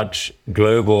 large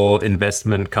global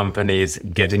investment companies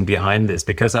getting behind this,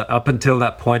 because up until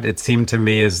that point, it seemed to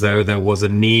me as though there was a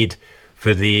need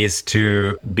for these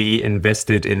to be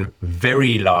invested in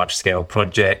very large scale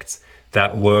projects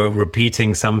that were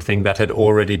repeating something that had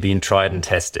already been tried and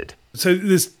tested. So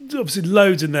there's obviously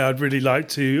loads in there I'd really like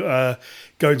to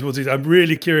go towards it. I'm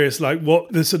really curious, like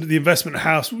what the sort of the investment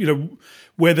house,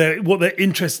 what their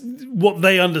interest, what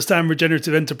they understand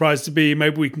regenerative enterprise to be.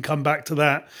 Maybe we can come back to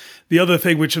that. The other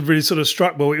thing which had really sort of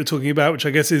struck by what you're talking about, which I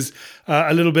guess is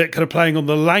a little bit kind of playing on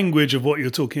the language of what you're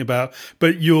talking about,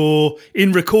 but you're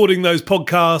in recording those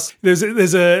podcasts. There's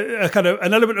a kind of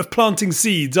an element of planting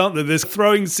seeds, aren't there? There's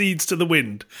throwing seeds to the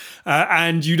wind,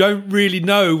 and you don't really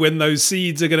know when those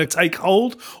seeds are going to take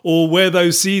hold or where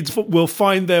those seeds will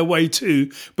find their way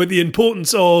to. But the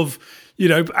importance of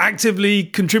actively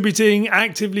contributing,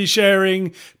 actively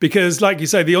sharing, because like you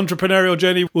say, the entrepreneurial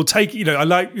journey will take, I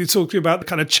like you talking about the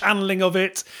kind of channeling of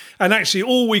it. And actually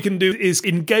all we can do is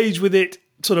engage with it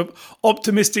sort of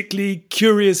optimistically,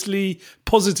 curiously,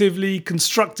 positively,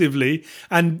 constructively.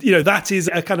 And, that is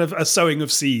a kind of a sowing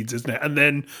of seeds, isn't it? And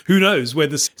then who knows where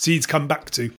the seeds come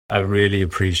back to. I really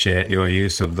appreciate your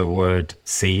use of the word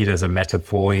seed as a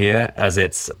metaphor here, as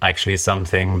it's actually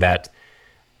something that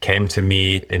came to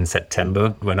me in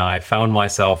September when I found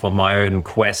myself on my own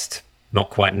quest,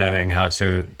 not quite knowing how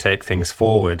to take things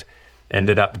forward.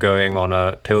 Ended up going on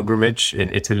a pilgrimage in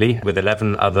Italy with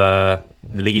 11 other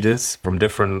leaders from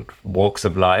different walks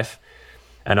of life.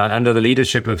 And under the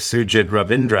leadership of Sujit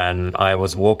Ravindran, I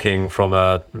was walking from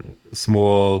a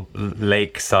small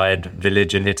lakeside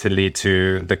village in Italy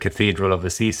to the Cathedral of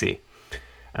Assisi.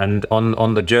 And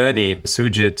on the journey,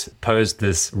 Sujit posed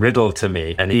this riddle to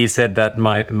me. And he said that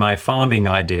my farming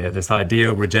idea, this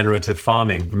idea of regenerative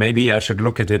farming, maybe I should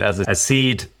look at it as a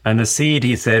seed. And a seed,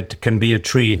 he said, can be a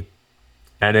tree.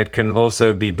 And it can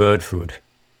also be bird food.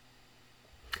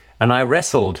 And I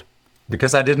wrestled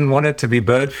because I didn't want it to be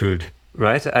bird food,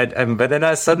 right? But then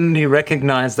I suddenly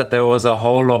recognized that there was a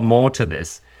whole lot more to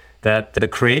this. That the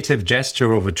creative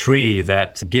gesture of a tree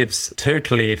that gives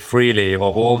totally freely of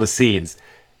all the seeds.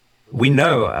 We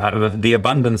know out of the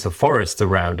abundance of forests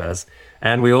around us,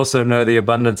 and we also know the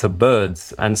abundance of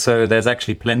birds. And so there's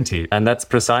actually plenty. And that's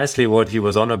precisely what he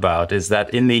was on about, is that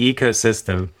in the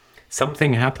ecosystem,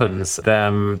 something happens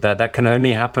that can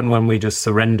only happen when we just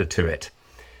surrender to it.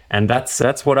 And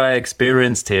that's what I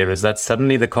experienced here, is that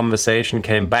suddenly the conversation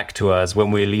came back to us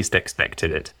when we least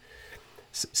expected it.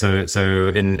 So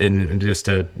in just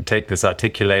to take this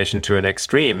articulation to an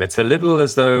extreme, it's a little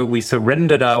as though we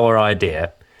surrendered our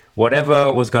idea.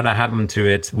 Whatever was going to happen to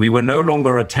it, we were no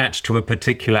longer attached to a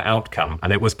particular outcome.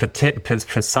 And it was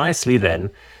precisely then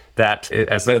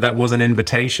as though that was an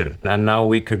invitation. And now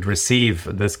we could receive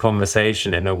this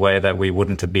conversation in a way that we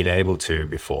wouldn't have been able to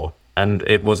before. And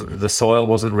the soil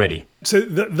wasn't ready. So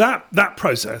that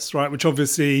process, right, which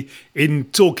obviously in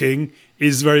talking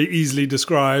is very easily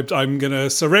described. I'm going to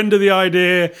surrender the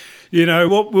idea,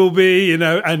 what will be, and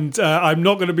I'm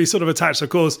not going to be sort of attached, of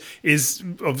course, is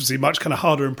obviously much kind of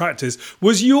harder in practice.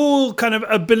 Was your kind of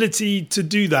ability to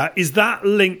do that, is that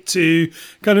linked to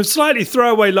kind of slightly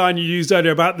throwaway line you used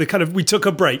earlier about the kind of, we took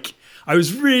a break? I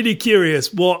was really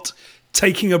curious what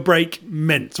taking a break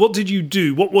meant. What did you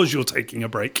do? What was your taking a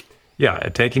break? Yeah,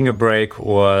 taking a break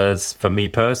was, for me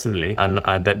personally, and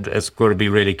that it's got to be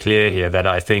really clear here that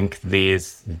I think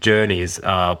these journeys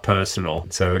are personal.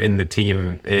 So in the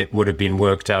team, it would have been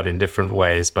worked out in different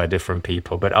ways by different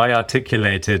people. But I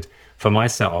articulated for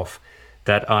myself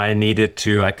that I needed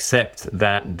to accept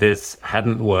that this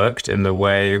hadn't worked in the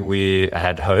way we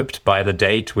had hoped by the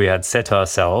date we had set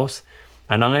ourselves.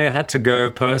 And I had to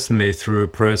go personally through a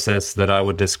process that I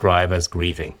would describe as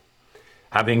grieving.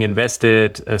 Having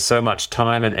invested so much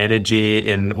time and energy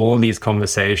in all these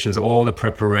conversations, all the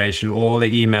preparation, all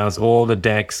the emails, all the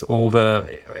decks,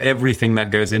 everything that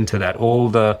goes into that, all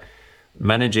the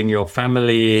managing your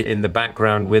family in the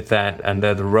background with that, and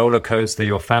the roller coaster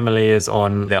your family is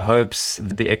on, their hopes,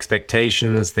 the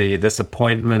expectations, the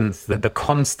disappointments, the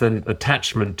constant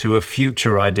attachment to a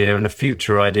future idea and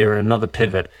another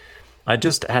pivot. I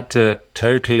just had to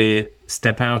totally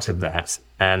step out of that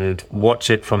and watch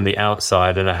it from the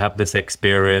outside, and I have this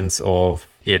experience of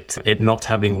it not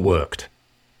having worked.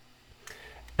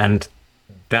 And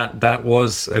that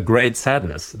was a great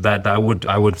sadness that I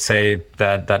would say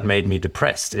that made me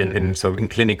depressed. In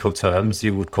clinical terms,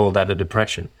 you would call that a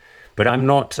depression. But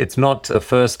it's not the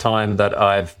first time that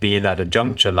I've been at a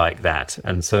juncture like that.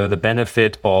 And so the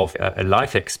benefit of a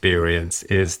life experience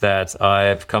is that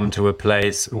I've come to a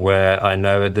place where I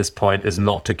know at this point is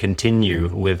not to continue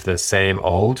with the same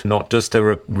old, not just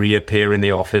to reappear in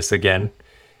the office again.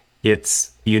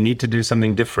 It's you need to do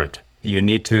something different. You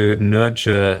need to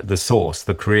nurture the source,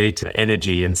 the creative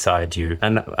energy inside you.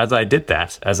 And as I did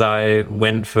that, as I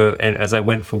went for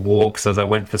walks, as I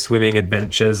went for swimming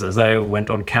adventures, as I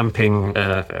went on camping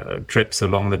trips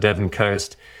along the Devon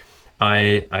coast,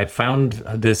 I found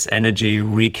this energy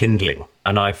rekindling.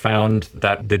 And I found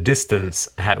that the distance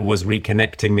was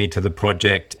reconnecting me to the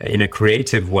project in a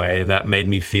creative way that made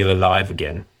me feel alive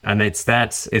again. And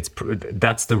that's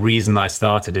the reason I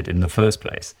started it in the first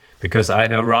place. Because I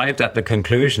arrived at the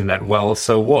conclusion that, well,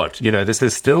 so what? This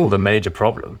is still the major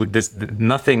problem.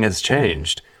 Nothing has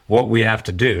changed. What we have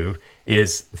to do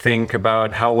is think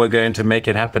about how we're going to make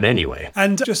it happen anyway.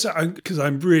 And just because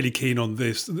I'm really keen on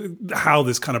this, how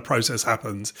this kind of process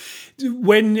happens.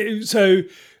 In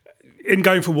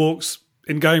going for walks,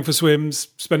 in going for swims,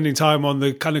 spending time on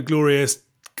the kind of glorious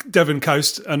Devon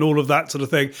coast and all of that sort of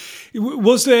thing.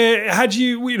 Was there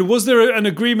an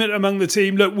agreement among the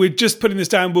team? Look, we're just putting this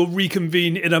down. We'll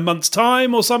reconvene in a month's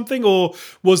time or something, or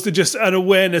was there just an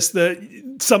awareness that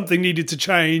something needed to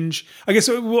change? I guess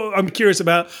what I'm curious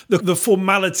about the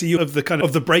formality of the kind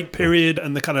of the break period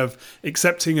and the kind of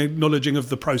acknowledging of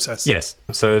the process. Yes.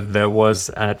 So there was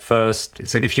at first.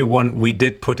 So if you want, we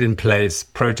did put in place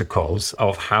protocols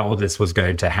of how this was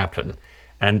going to happen.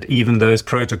 And even those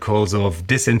protocols of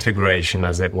disintegration,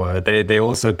 as it were, they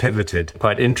also pivoted.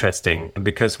 Quite interesting,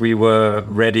 because we were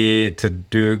ready to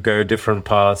go different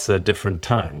paths at different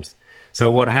times. So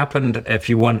what happened, if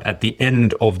you want, at the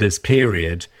end of this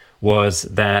period was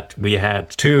that we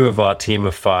had two of our team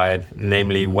of five,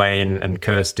 namely Wayne and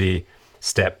Kirsty,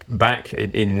 step back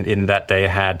in that they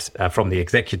had, from the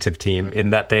executive team, in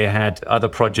that they had other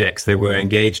projects they were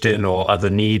engaged in or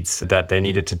other needs that they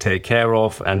needed to take care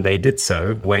of, and they did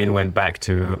so. Wayne went back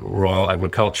to Royal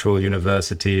Agricultural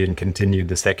University and continued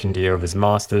the second year of his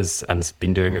master's and has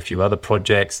been doing a few other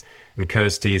projects. And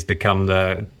Kirsty has become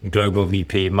the global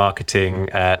VP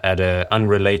marketing at an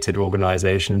unrelated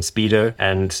organization, Speedo.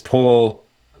 And Paul,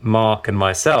 Mark and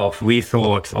myself, we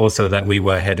thought also that we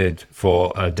were headed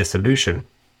for a dissolution.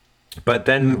 But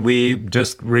then we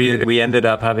ended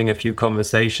up having a few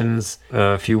conversations,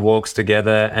 a few walks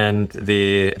together, and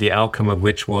the outcome of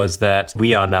which was that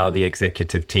we are now the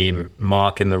executive team,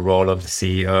 Mark in the role of the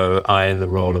CEO, I in the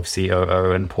role of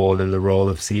COO, and Paul in the role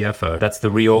of CFO. That's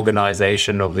the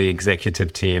reorganization of the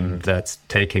executive team that's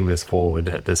taking this forward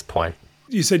at this point.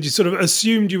 You said you sort of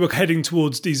assumed you were heading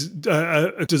towards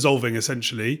dissolving,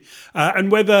 essentially, and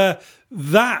whether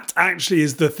that actually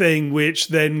is the thing which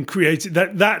then created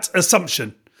that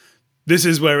assumption, this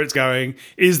is where it's going,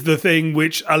 is the thing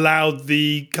which allowed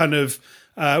the kind of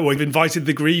or invited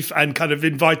the grief and kind of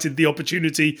invited the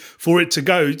opportunity for it to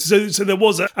go. So there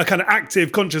was a kind of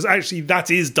active, conscious, actually, that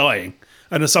is dying.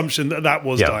 An assumption that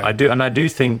was dying. I do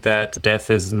think that death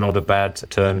is not a bad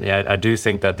term. Yeah, I do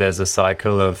think that there's a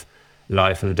cycle of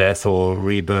life and death or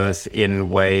rebirth in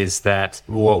ways that,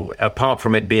 well, apart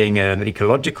from it being an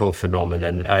ecological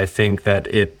phenomenon, I think that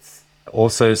it's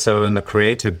also so in the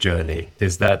creative journey,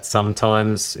 is that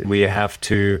sometimes we have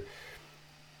to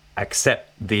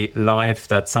accept the life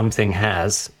that something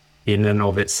has in and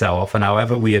of itself, and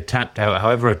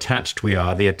however attached we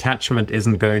are, the attachment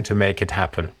isn't going to make it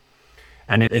happen.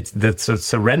 And it's the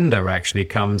surrender actually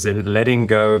comes in letting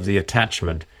go of the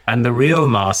attachment. And the real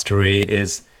mastery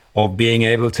is of being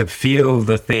able to feel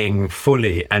the thing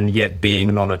fully and yet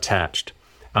being non-attached.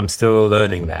 I'm still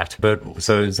learning that. But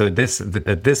so this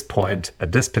at this point,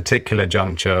 at this particular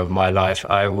juncture of my life,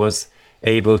 I was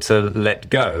able to let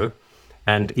go.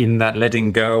 And in that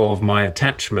letting go of my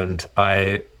attachment,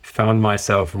 I found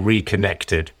myself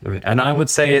reconnected. And I would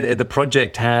say the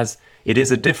project it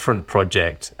is a different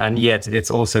project, and yet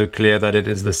it's also clear that it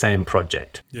is the same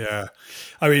project. Yeah.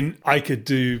 I mean, I could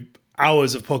do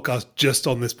hours of podcast just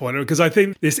on this point, because I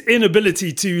think this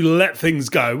inability to let things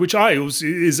go, which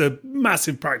is a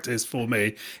massive practice for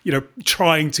me,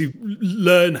 trying to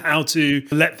learn how to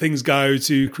let things go,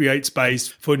 to create space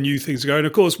for new things to go. And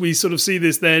of course, we sort of see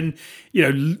this then,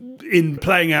 in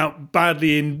playing out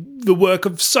badly in the work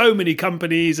of so many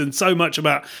companies, and so much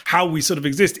about how we sort of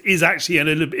exist is actually an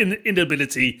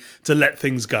inability to let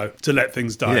things go, to let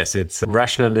things die. Yes, it's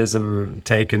rationalism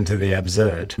taken to the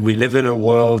absurd. We live in a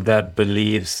world that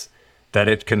believes that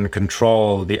it can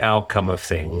control the outcome of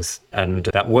things, and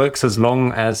that works as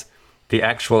long as the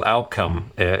actual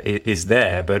outcome is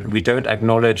there, but we don't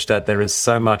acknowledge that there is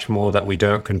so much more that we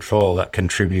don't control that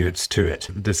contributes to it.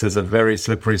 This is a very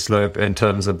slippery slope in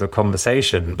terms of the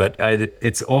conversation, but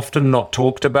it's often not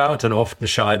talked about and often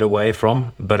shied away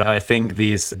from. But I think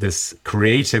this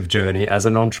creative journey as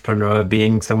an entrepreneur,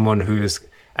 being someone who is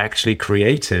actually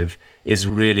creative, is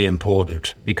really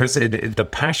important, because the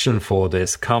passion for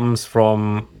this comes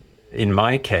from, in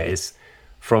my case,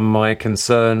 from my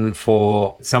concern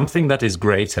for something that is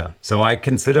greater. So I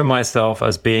consider myself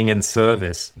as being in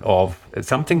service of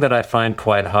something that I find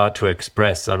quite hard to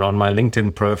express. And on my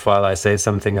LinkedIn profile, I say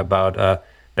something about a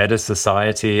better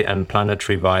society and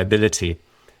planetary viability.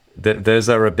 Those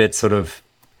are a bit sort of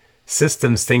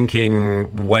systems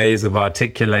thinking ways of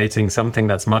articulating something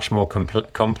that's much more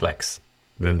complex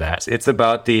than that. It's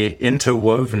about the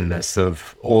interwovenness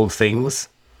of all things,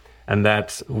 and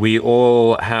that we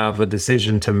all have a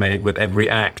decision to make with every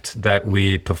act that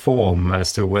we perform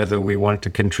as to whether we want to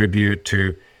contribute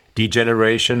to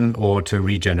degeneration or to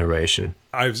regeneration.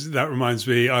 That reminds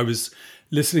me, I was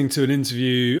listening to an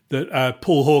interview that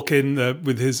Paul Hawken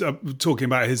with his talking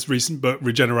about his recent book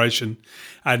Regeneration,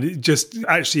 and it just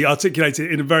actually articulated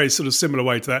it in a very sort of similar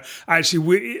way to that.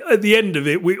 Actually, at the end of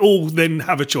it, we all then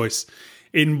have a choice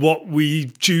in what we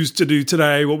choose to do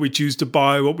today, what we choose to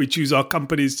buy, what we choose our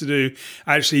companies to do.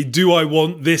 Actually, do I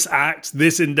want this act,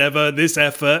 this endeavor, this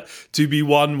effort to be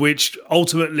one which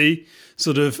ultimately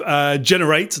sort of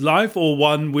generates life, or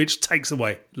one which takes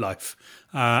away life?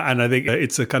 And I think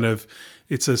it's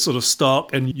a sort of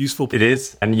stark and useful. It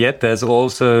is. And yet there's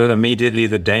also immediately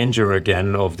the danger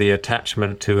again of the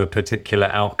attachment to a particular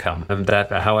outcome. And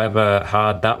that however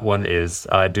hard that one is,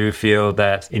 I do feel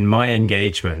that in my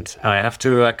engagement, I have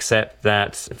to accept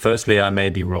that firstly, I may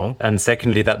be wrong. And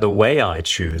secondly, that the way I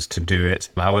choose to do it,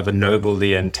 however noble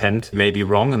the intent, may be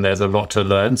wrong. And there's a lot to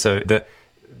learn. So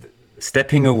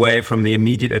stepping away from the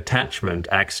immediate attachment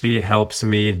actually helps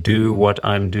me do what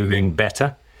I'm doing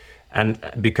better. And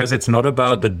because it's not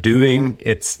about the doing,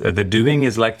 the doing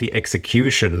is like the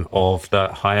execution of the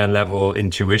higher level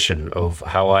intuition of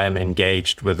how I am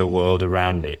engaged with the world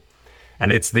around me.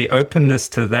 And it's the openness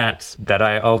to that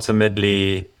I'm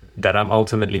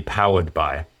ultimately powered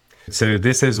by. So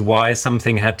this is why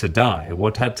something had to die.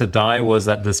 What had to die was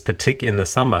that in the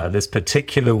summer, this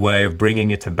particular way of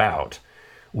bringing it about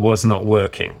was not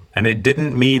working. And it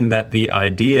didn't mean that the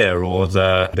idea or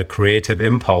the creative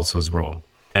impulse was wrong.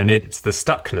 And it's the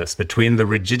stuckness between the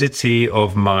rigidity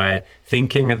of my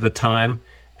thinking at the time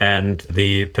and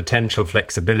the potential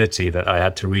flexibility that I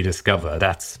had to rediscover.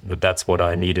 That's what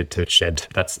I needed to shed.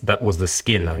 That was the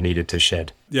skin I needed to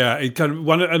shed. Yeah,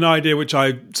 an idea which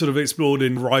I sort of explored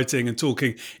in writing and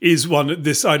talking is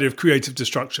this idea of creative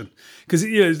destruction, because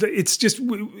it's just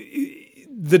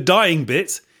the dying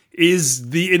bit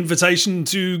is the invitation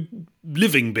to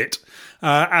living bit.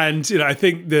 And I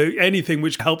think anything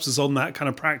which helps us on that kind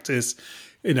of practice,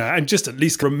 and just at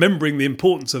least remembering the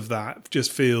importance of that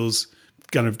just feels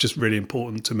kind of just really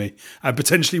important to me and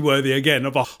potentially worthy again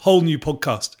of a whole new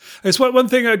podcast. It's one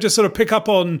thing I just sort of pick up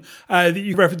on that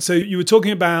you referenced. So you were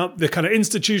talking about the kind of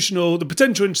the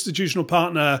potential institutional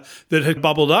partner that had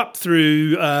bubbled up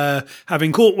through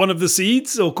having caught one of the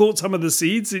seeds or caught some of the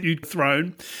seeds that you'd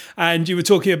thrown. And you were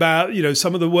talking about,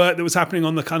 some of the work that was happening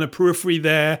on the kind of periphery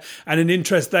there and an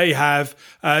interest they have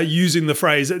using the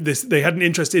phrase they had an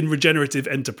interest in regenerative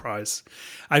enterprise.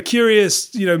 I'm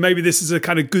curious, maybe this is a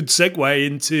kind of good segue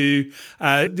into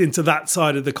that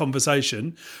side of the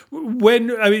conversation.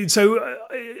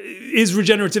 Is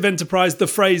regenerative enterprise the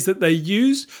phrase that they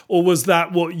use, or was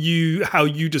that how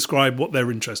you described what their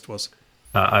interest was?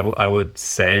 I would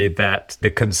say that the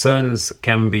concerns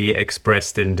can be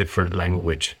expressed in different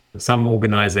language. Some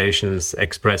organizations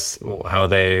express how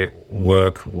they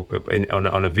work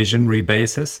on a visionary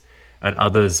basis, and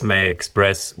others may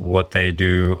express what they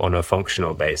do on a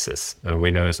functional basis.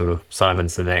 We know sort of Simon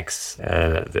Sinek's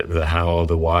the how,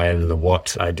 the why, and the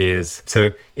what ideas. So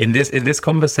in this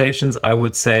conversations, I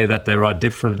would say that there are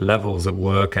different levels of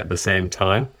work at the same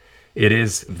time. It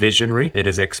is visionary, it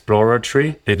is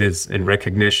exploratory, it is in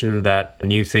recognition that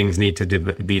new things need to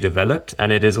be developed,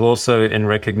 and it is also in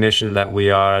recognition that we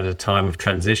are at a time of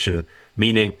transition,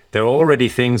 meaning there are already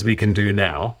things we can do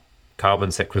now.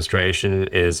 Carbon sequestration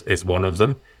is one of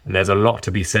them, and there's a lot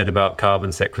to be said about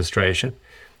carbon sequestration,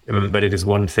 but it is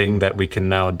one thing that we can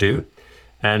now do.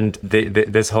 And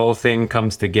this whole thing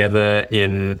comes together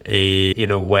in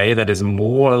a way that is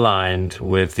more aligned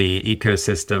with the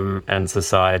ecosystem and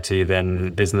society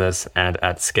than business and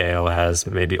at scale has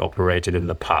maybe operated in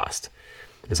the past.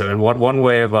 So in one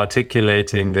way of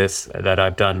articulating this that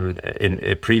I've done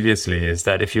previously is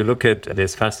that if you look at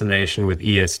this fascination with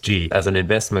ESG as an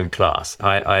investment class,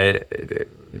 I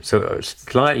so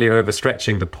slightly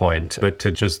overstretching the point, but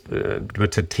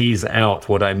to tease out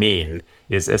what I mean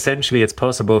is essentially it's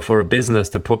possible for a business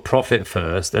to put profit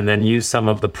first and then use some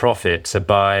of the profit to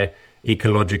buy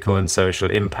ecological and social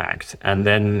impact and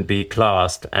then be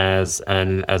classed as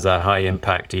a high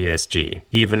impact ESG,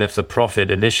 even if the profit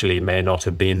initially may not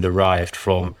have been derived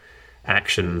from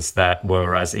actions that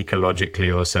were as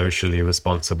ecologically or socially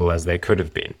responsible as they could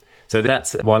have been. So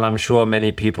that's, while I'm sure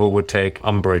many people would take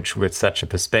umbrage with such a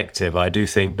perspective, I do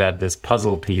think that this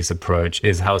puzzle piece approach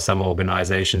is how some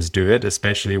organizations do it,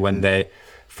 especially when they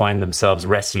find themselves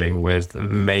wrestling with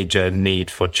major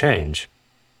need for change.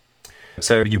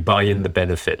 So you buy in the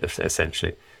benefit,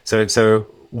 essentially. So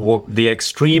what the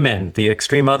extreme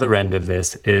other end of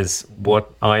this is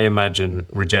what I imagine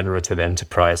regenerative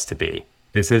enterprise to be.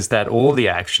 This is that all the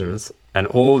actions and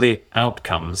all the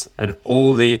outcomes and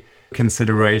all the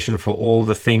consideration for all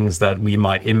the things that we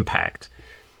might impact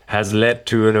has led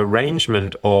to an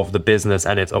arrangement of the business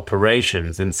and its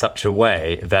operations in such a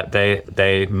way that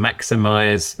they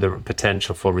maximize the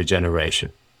potential for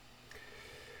regeneration.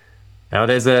 Now,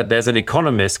 there's an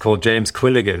economist called James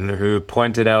Quilligan who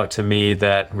pointed out to me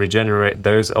that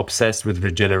those obsessed with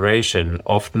regeneration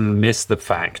often miss the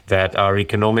fact that our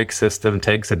economic system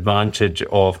takes advantage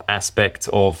of aspects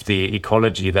of the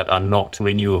ecology that are not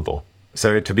renewable.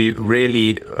 So to be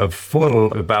really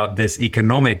full about this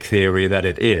economic theory that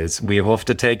it is, we have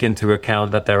to take into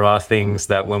account that there are things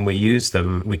that when we use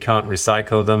them, we can't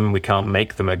recycle them, we can't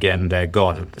make them again, they're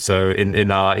gone. So in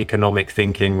our economic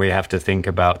thinking, we have to think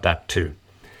about that too.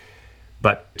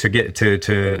 But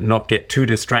to not get too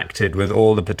distracted with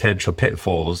all the potential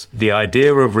pitfalls, the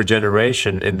idea of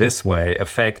regeneration in this way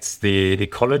affects the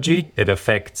ecology, it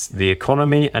affects the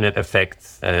economy, and it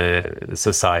affects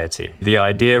society. The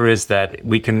idea is that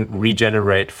we can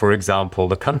regenerate, for example,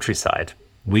 the countryside.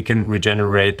 We can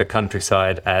regenerate the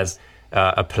countryside as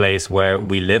a place where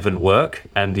we live and work,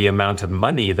 and the amount of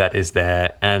money that is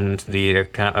there and the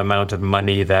amount of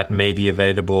money that may be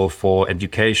available for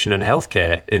education and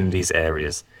healthcare in these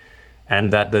areas,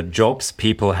 and that the jobs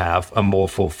people have are more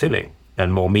fulfilling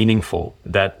and more meaningful,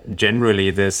 that generally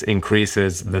this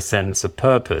increases the sense of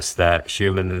purpose that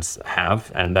humans have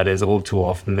and that is all too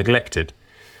often neglected.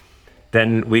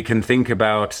 Then we can think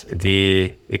about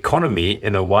the economy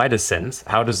in a wider sense.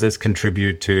 How does this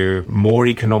contribute to more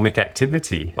economic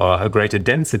activity or a greater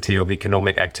density of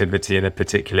economic activity in a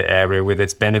particular area with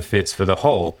its benefits for the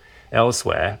whole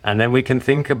elsewhere? And then we can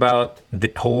think about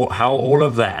how all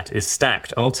of that is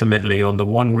stacked ultimately on the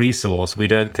one resource we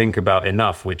don't think about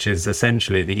enough, which is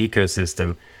essentially the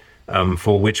ecosystem,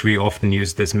 for which we often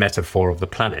use this metaphor of the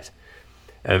planet.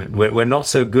 We're not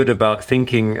so good about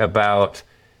thinking about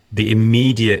the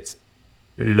immediate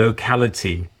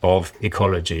locality of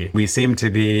ecology. We seem to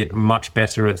be much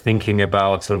better at thinking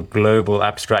about sort of global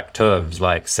abstract terms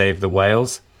like save the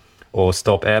whales or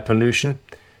stop air pollution.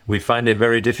 we find it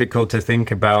very difficult to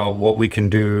think about what we can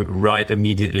do right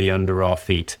immediately under our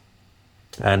feet.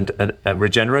 And a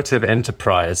regenerative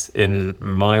enterprise, in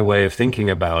my way of thinking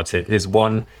about it, is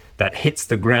one that hits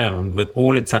the ground with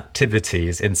all its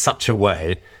activities in such a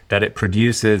way that it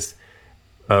produces,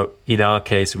 in our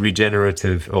case,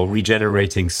 regenerative or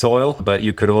regenerating soil. But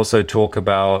you could also talk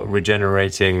about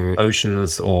regenerating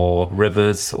oceans or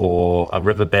rivers or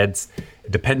riverbeds,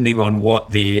 depending on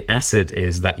what the asset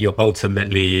is that you're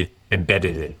ultimately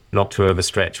embedded in. Not to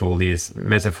overstretch all these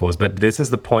metaphors, but this is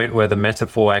the point where the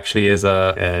metaphor actually is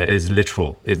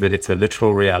literal, is that it's a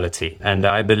literal reality. And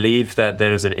I believe that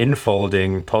there is an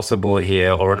infolding possible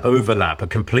here, or an overlap, a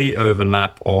complete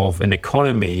overlap of an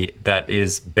economy that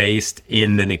is based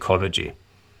in an ecology.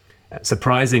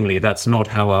 Surprisingly, that's not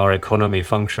how our economy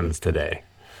functions today.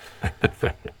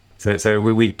 So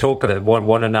we talk,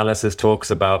 one analysis talks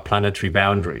about planetary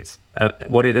boundaries.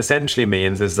 What it essentially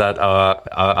means is that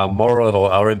our moral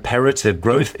or our imperative,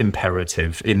 growth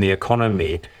imperative in the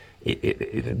economy,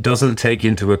 it doesn't take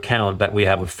into account that we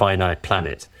have a finite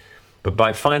planet. But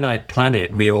by finite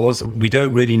planet, we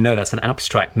don't really know. That's an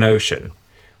abstract notion.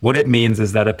 What it means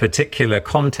is that a particular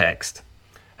context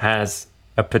has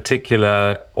a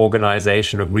particular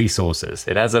organization of resources.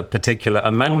 It has a particular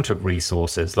amount of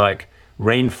resources, like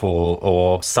rainfall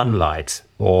or sunlight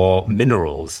or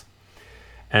minerals.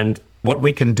 And what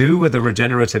we can do with a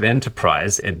regenerative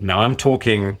enterprise, and now I'm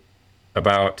talking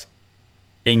about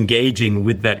engaging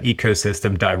with that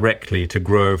ecosystem directly to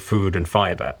grow food and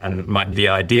fiber. And the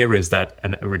idea is that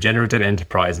a regenerative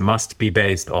enterprise must be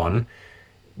based on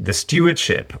the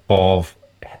stewardship of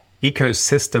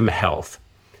ecosystem health.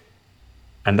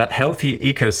 And that healthy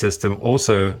ecosystem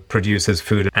also produces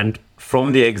food. And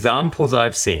from the examples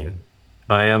I've seen,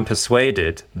 I am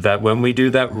persuaded that when we do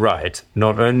that right,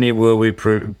 not only will we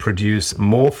produce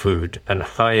more food and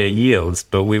higher yields,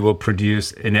 but we will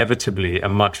produce inevitably a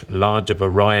much larger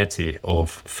variety of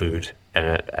food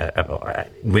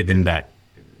within that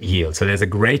yield. So there's a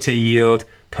greater yield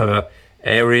per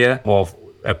area of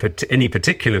any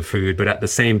particular food, but at the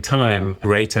same time,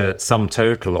 greater sum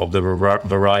total of the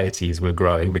varieties we're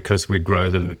growing, because we grow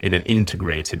them in an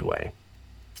integrated way.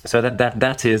 So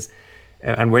that is.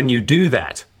 And when you do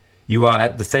that, you are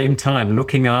at the same time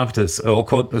looking after all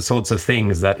the sorts of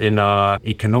things that in our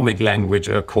economic language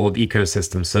are called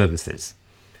ecosystem services.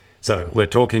 So we're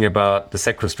talking about the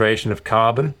sequestration of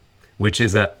carbon, which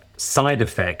is a side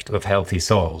effect of healthy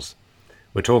soils.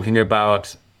 We're talking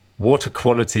about water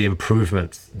quality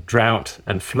improvements, drought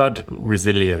and flood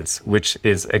resilience, which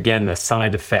is again a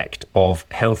side effect of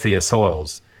healthier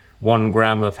soils. 1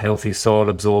 gram of healthy soil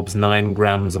absorbs 9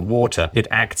 grams of water. It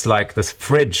acts like this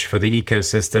fridge for the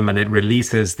ecosystem, and it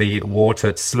releases the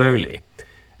water slowly.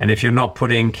 And if you're not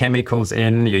putting chemicals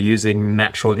in, you're using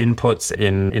natural inputs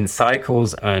in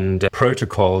cycles and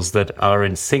protocols that are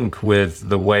in sync with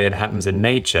the way it happens in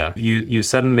nature, you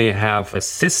suddenly have a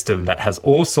system that has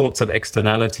all sorts of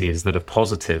externalities that are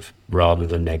positive rather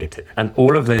than negative. And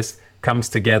all of this comes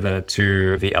together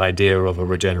to the idea of a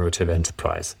regenerative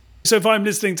enterprise. So if I'm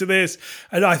listening to this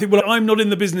and I think, well, I'm not in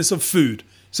the business of food,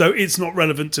 so it's not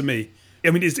relevant to me.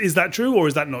 I mean, is that true or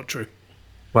is that not true?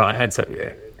 Well,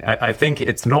 I think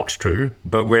it's not true,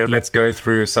 but let's go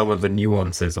through some of the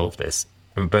nuances of this.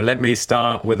 But let me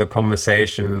start with a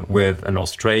conversation with an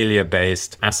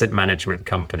Australia-based asset management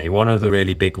company, one of the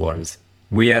really big ones.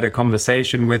 We had a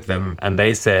conversation with them and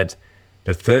they said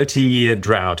the 30-year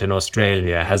drought in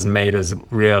Australia has made us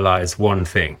realize one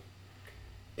thing.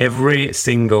 Every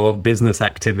single business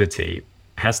activity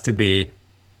has to be,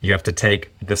 you have to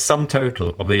take the sum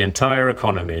total of the entire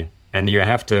economy and you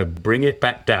have to bring it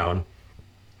back down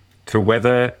to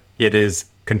whether it is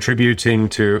contributing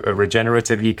to a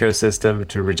regenerative ecosystem,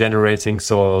 to regenerating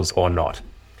soils or not.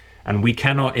 And we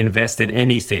cannot invest in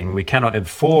anything, we cannot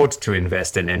afford to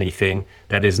invest in anything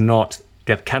that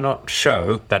cannot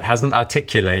show, that hasn't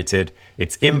articulated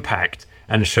its impact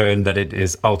and shown that it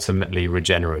is ultimately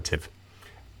regenerative.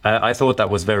 I thought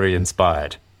that was very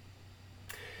inspired.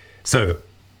 So,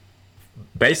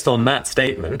 based on that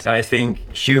statement, I think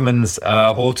humans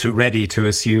are all too ready to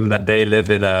assume that they live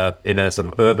in a sort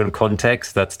of urban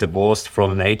context that's divorced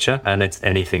from nature, and it's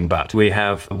anything but.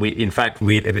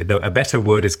 A better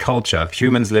word is culture.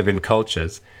 Humans live in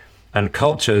cultures, and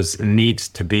cultures need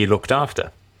to be looked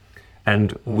after.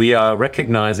 And we are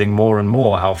recognizing more and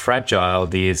more how fragile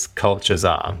these cultures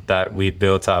are that we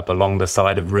built up along the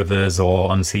side of rivers or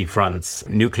on sea fronts.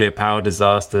 Nuclear power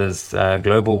disasters,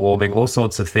 global warming, all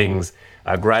sorts of things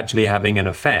are gradually having an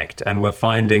effect. And we're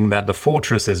finding that the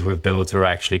fortresses we've built are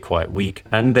actually quite weak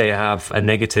and they have a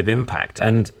negative impact.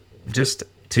 And just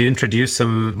To introduce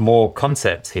some more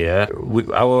concepts here,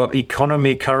 our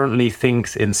economy currently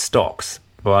thinks in stocks,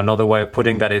 or another way of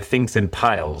putting that, it thinks in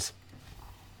piles.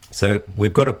 So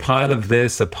we've got a pile of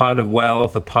this, a pile of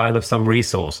wealth, a pile of some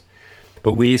resource,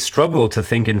 but we struggle to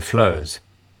think in flows.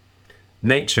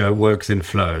 Nature works in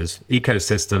flows.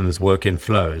 Ecosystems work in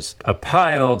flows. A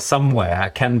pile somewhere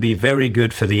can be very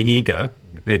good for the ego.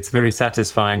 It's very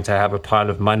satisfying to have a pile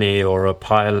of money or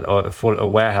a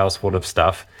warehouse full of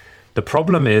stuff. The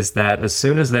problem is that as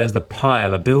soon as there's the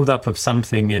pile, a buildup of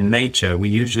something in nature, we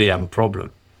usually have a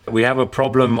problem. We have a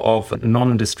problem of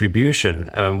non-distribution,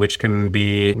 which can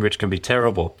be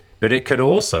terrible. But it could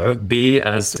also be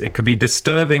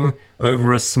disturbing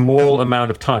over a small amount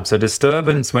of time. So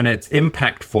disturbance, when it's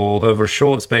impactful over a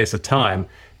short space of time,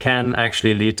 can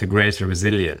actually lead to greater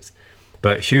resilience.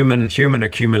 But human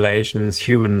accumulations,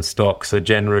 human stocks are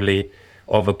generally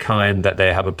of a kind that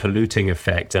they have a polluting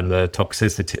effect, and the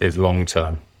toxicity is long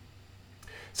term.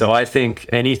 So I think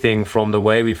anything from the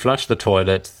way we flush the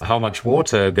toilet, how much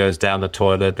water goes down the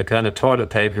toilet, the kind of toilet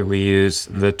paper we use,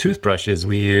 the toothbrushes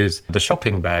we use, the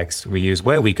shopping bags we use,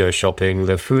 where we go shopping,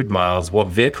 the food miles, what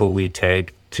vehicle we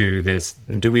take to this.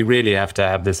 Do we really have to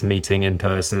have this meeting in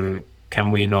person?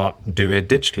 Can we not do it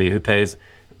digitally? Who pays?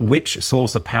 Which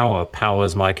source of power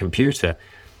powers my computer?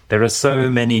 There are so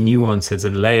many nuances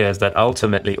and layers that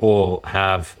ultimately all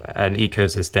have an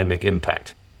ecosystemic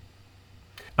impact.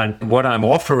 And what I'm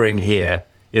offering here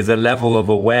is a level of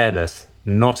awareness,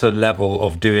 not a level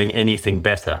of doing anything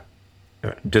better.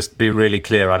 Just be really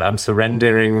clear. I'm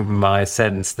surrendering my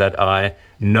sense that I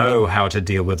know how to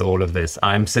deal with all of this.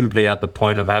 I'm simply at the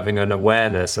point of having an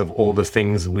awareness of all the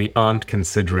things we aren't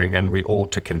considering and we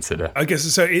ought to consider. I guess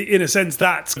so. In a sense,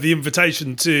 that's the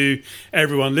invitation to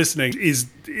everyone listening is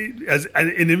as an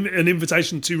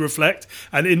invitation to reflect,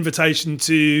 an invitation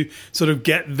to sort of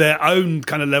get their own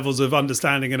kind of levels of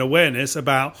understanding and awareness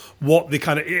about what the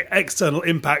kind of external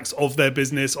impacts of their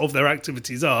business, of their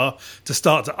activities are, to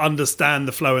start to understand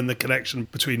the flow and the connection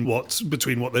between what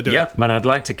they're doing. Yeah, and I'd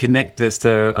like to connect this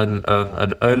to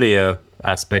an earlier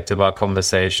aspect of our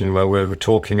conversation where we were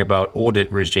talking about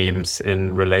audit regimes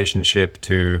in relationship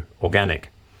to organic.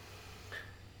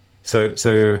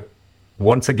 So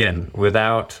once again,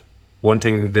 without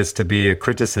wanting this to be a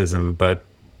criticism, but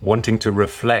wanting to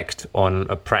reflect on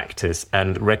a practice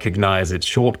and recognize its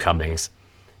shortcomings,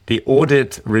 the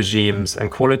audit regimes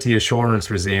and quality assurance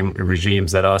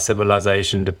regimes that our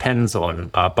civilization depends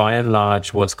on are by and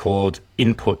large what's called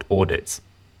input audits.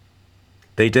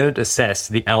 They don't assess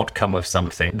the outcome of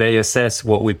something. They assess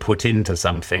what we put into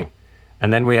something.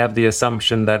 And then we have the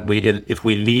assumption that if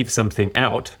we leave something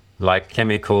out, like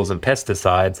chemicals and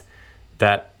pesticides,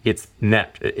 that it's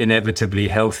inevitably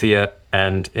healthier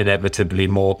and inevitably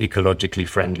more ecologically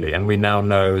friendly. And we now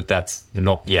know that's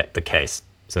not yet the case.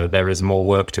 So there is more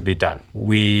work to be done.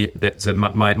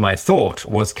 My thought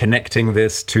was connecting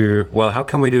this to, well, how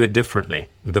can we do it differently?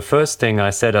 The first thing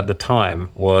I said at the time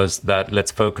was that let's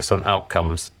focus on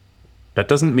outcomes. That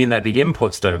doesn't mean that the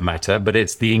inputs don't matter, but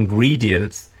it's the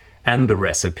ingredients and the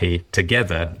recipe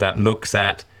together that looks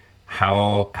at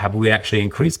how have we actually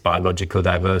increased biological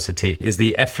diversity? Is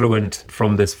the effluent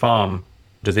from this farm,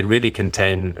 does it really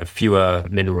contain fewer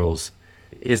minerals?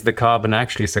 Is the carbon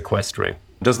actually sequestering?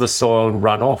 Does the soil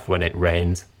run off when it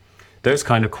rains? Those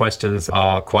kind of questions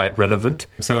are quite relevant.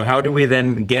 So how do we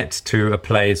then get to a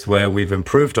place where we've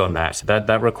improved on that?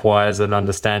 That requires an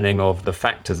understanding of the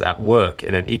factors at work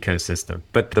in an ecosystem.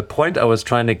 But the point I was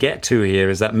trying to get to here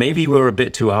is that maybe we're a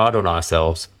bit too hard on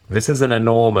ourselves. This is an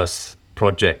enormous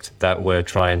project that we're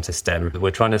trying to stem. We're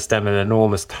trying to stem an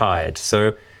enormous tide.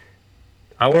 So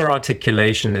our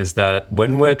articulation is that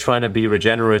when we're trying to be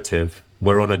regenerative,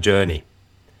 we're on a journey.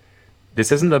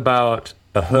 This isn't about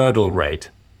a hurdle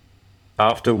rate,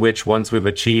 after which once we've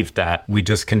achieved that, we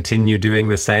just continue doing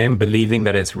the same, believing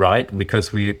that it's right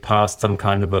because we passed some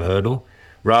kind of a hurdle.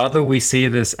 Rather, we see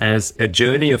this as a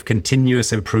journey of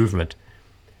continuous improvement.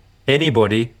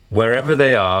 Anybody, wherever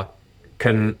they are,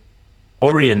 can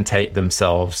orientate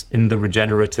themselves in the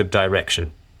regenerative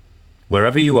direction.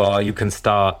 Wherever you are, you can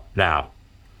start now.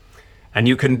 And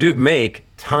you can make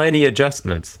tiny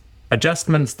adjustments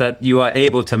that you are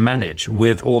able to manage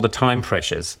with all the time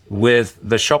pressures, with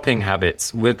the shopping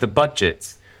habits, with the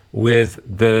budgets, with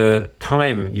the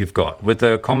time you've got, with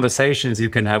the conversations you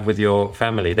can have with your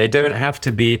family. They don't have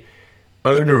to be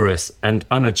onerous and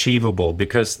unachievable,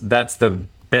 because that's the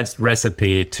best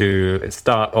recipe to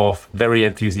start off very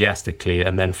enthusiastically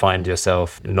and then find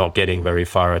yourself not getting very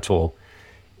far at all.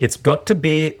 It's got to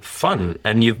be fun,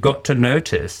 and you've got to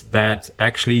notice that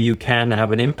actually you can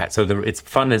have an impact. So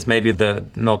fun is maybe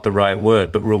not the right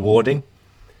word, but rewarding.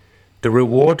 The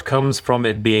reward comes from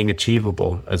it being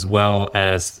achievable as well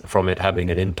as from it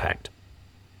having an impact.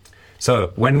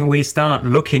 So when we start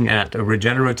looking at a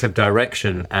regenerative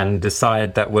direction and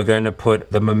decide that we're going to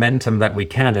put the momentum that we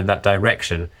can in that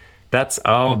direction, that's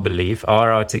our belief,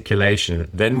 our articulation,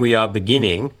 then we are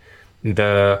beginning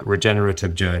the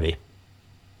regenerative journey.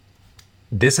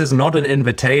 This is not an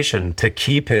invitation to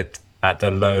keep it at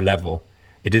a low level.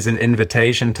 It is an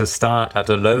invitation to start at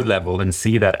a low level and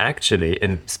see that actually,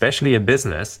 especially in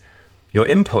business, your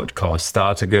input costs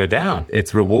start to go down.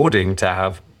 It's rewarding to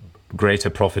have greater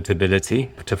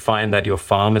profitability, to find that your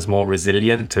farm is more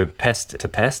resilient to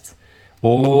pest,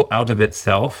 all out of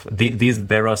itself.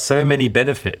 There are so many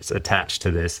benefits attached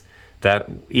to this that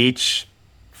each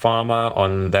farmer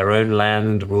on their own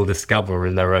land will discover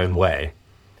in their own way.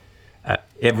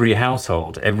 Every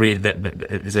household,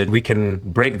 we can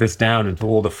break this down into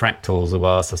all the fractals of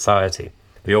our society.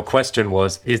 Your question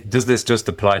was, does this just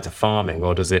apply to farming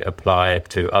or does it apply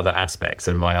to other aspects?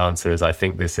 And my answer is, I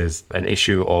think this is an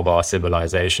issue of our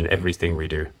civilization, everything we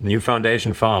do. New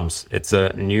Foundation Farms, it's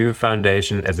a new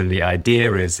foundation, as in the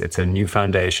idea is it's a new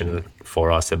foundation for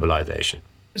our civilization.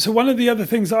 So one of the other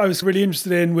things that I was really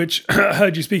interested in, which I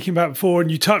heard you speaking about before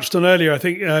and you touched on earlier, I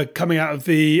think coming out of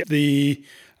this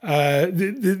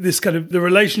kind of the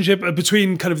relationship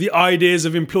between kind of the ideas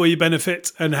of employee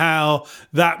benefit and how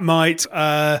that might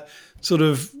sort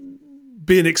of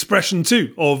be an expression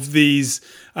too of these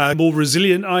more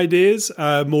resilient ideas,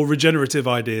 more regenerative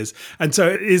ideas. And so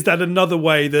is that another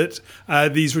way that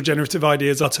these regenerative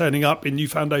ideas are turning up in New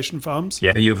Foundation Farms?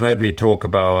 Yeah, you've heard me talk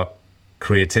about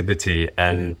creativity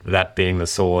and that being the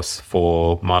source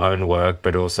for my own work,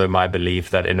 but also my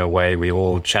belief that in a way we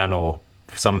all channel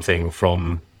something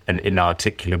from an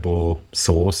inarticulable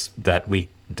source that we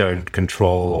don't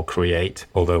control or create,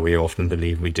 although we often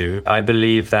believe we do. I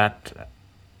believe that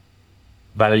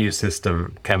value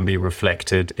system can be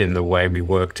reflected in the way we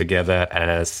work together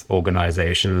as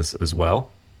organizations as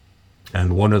well.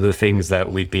 And one of the things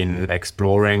that we've been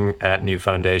exploring at New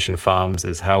Foundation Farms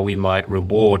is how we might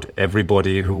reward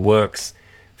everybody who works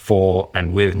for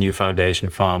and with New Foundation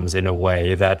Farms in a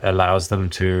way that allows them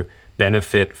to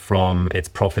benefit from its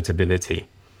profitability.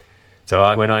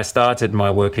 So when I started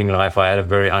my working life, I had a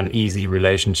very uneasy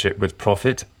relationship with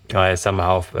profit. I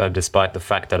somehow, despite the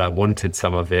fact that I wanted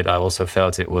some of it, I also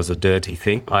felt it was a dirty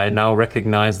thing. I now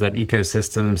recognize that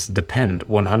ecosystems depend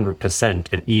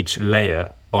 100% in each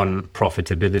layer on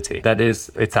profitability. That is,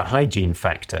 it's a hygiene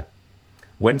factor.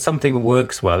 When something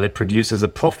works well, it produces a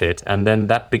profit, and then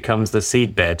that becomes the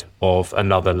seedbed of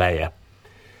another layer.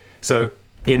 So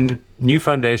in New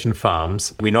Foundation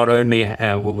Farms, we not only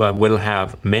will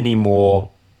have many more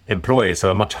employees,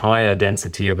 so a much higher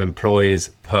density of employees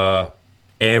per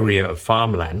area of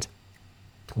farmland,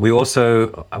 we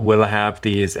also will have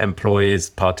these employees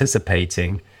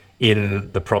participating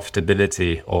in the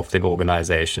profitability of the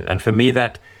organization. And for me,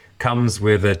 that comes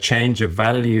with a change of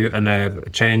value and a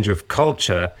change of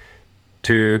culture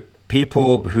to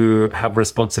people who have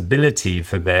responsibility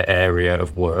for their area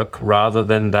of work, rather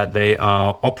than that they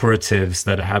are operatives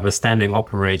that have a standing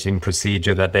operating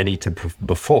procedure that they need to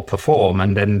perform,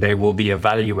 and then they will be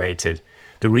evaluated.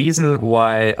 The reason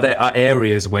why there are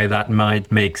areas where that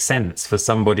might make sense for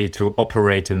somebody to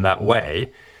operate in that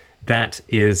way, that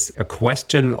is a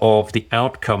question of the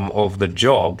outcome of the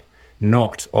job,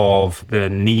 not of the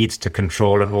need to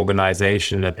control an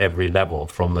organization at every level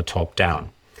from the top down.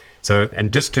 So,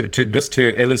 and just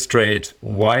to illustrate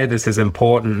why this is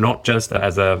important, not just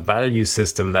as a value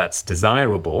system that's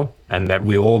desirable and that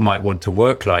we all might want to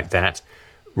work like that,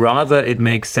 rather it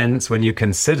makes sense when you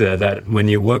consider that when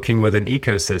you're working with an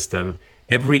ecosystem,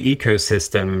 every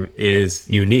ecosystem is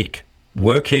unique.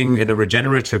 Working in a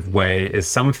regenerative way is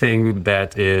something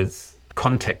that is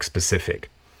context specific.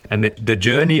 And the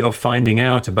journey of finding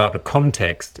out about the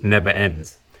context never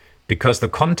ends, because the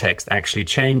context actually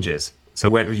changes. So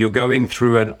when you're going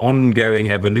through an ongoing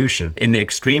evolution, in the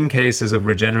extreme cases of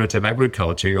regenerative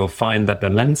agriculture, you'll find that the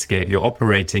landscape you're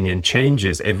operating in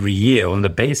changes every year on the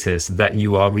basis that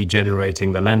you are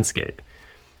regenerating the landscape.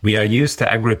 We are used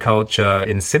to agriculture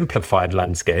in simplified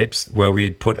landscapes where we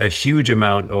put a huge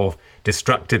amount of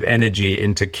destructive energy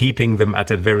into keeping them at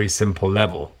a very simple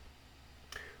level.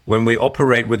 When we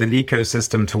operate with an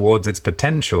ecosystem towards its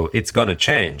potential, it's going to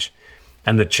change.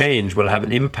 And the change will have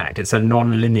an impact. It's a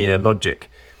non-linear logic.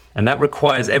 And that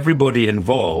requires everybody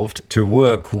involved to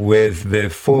work with the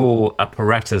full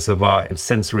apparatus of our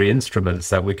sensory instruments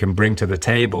that we can bring to the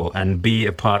table and be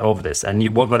a part of this.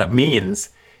 And what that means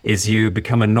is you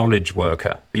become a knowledge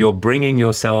worker. You're bringing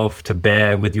yourself to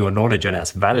bear with your knowledge, and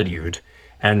that's valued.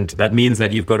 And that means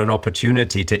that you've got an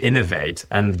opportunity to innovate.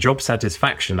 And job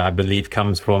satisfaction, I believe,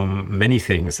 comes from many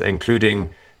things, including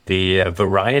the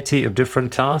variety of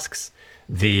different tasks,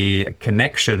 the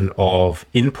connection of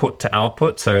input to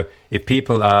output. So if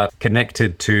people are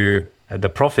connected to the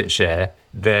profit share,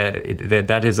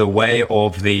 that is a way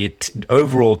of the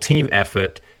overall team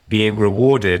effort being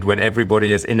rewarded when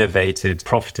everybody has innovated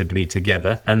profitably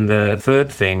together. And the third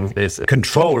thing is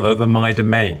control over my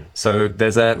domain. So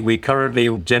we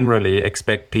currently generally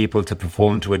expect people to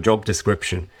perform to a job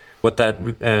description. What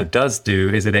that does do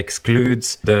is it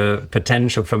excludes the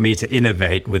potential for me to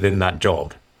innovate within that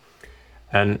job.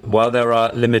 And while there are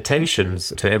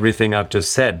limitations to everything I've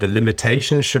just said, the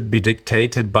limitations should be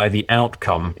dictated by the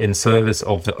outcome in service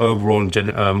of the overall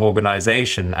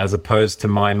organization, as opposed to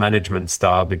my management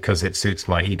style because it suits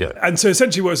my ego. And so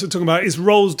essentially what we're talking about is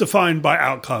roles defined by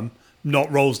outcome,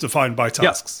 not roles defined by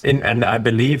tasks. Yeah. And I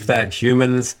believe that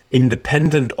humans,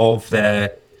 independent of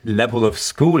their level of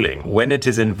schooling, when it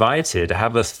is invited,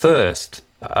 have a thirst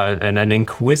and an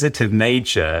inquisitive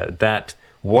nature that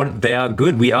they are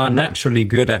good. We are naturally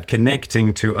good at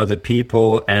connecting to other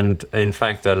people and, in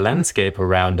fact, the landscape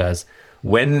around us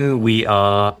when we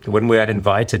are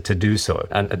invited to do so.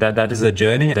 And that is a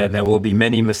journey. There will be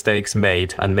many mistakes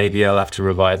made, and maybe I'll have to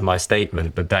revise my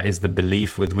statement, but that is the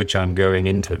belief with which I'm going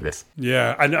into this.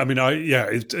 Yeah, and I mean,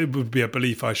 it would be a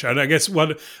belief I share. And I guess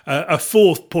a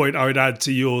fourth point I would add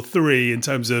to your three in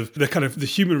terms of the kind of the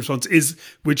human response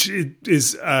which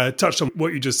is touched on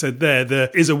what you just said there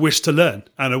is a wish to learn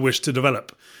and a wish to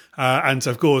develop. And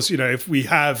so, of course, if we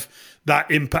have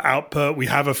that input output, we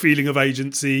have a feeling of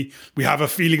agency, we have a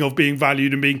feeling of being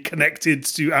valued and being connected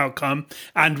to outcome,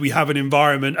 and we have an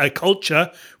environment, a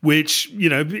culture which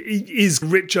is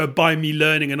richer by me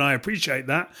learning, and I appreciate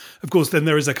that. Of course, then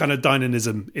there is a kind of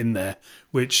dynamism in there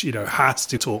which has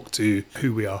to talk to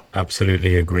who we are.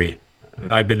 Absolutely agree.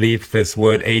 I believe this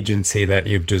word agency that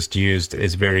you've just used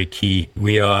is very key.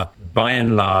 We are, by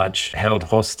and large, held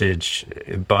hostage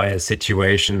by a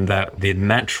situation that the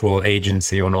natural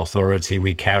agency or authority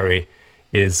we carry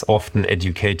is often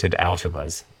educated out of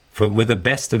us with the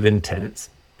best of intents.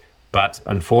 But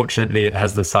unfortunately, it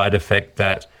has the side effect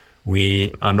that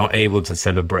we are not able to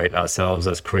celebrate ourselves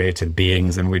as creative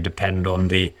beings, and we depend on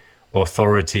the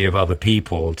authority of other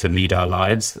people to lead our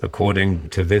lives according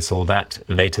to this or that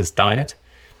latest diet,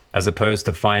 as opposed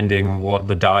to finding what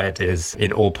the diet is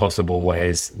in all possible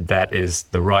ways that is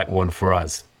the right one for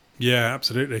us. Yeah,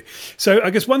 absolutely. So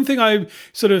I guess one thing I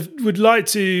sort of would like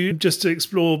to just to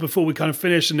explore before we kind of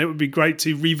finish, and it would be great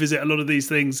to revisit a lot of these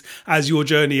things as your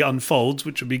journey unfolds,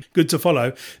 which would be good to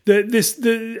follow. In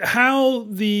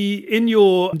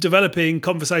your developing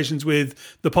conversations with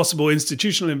the possible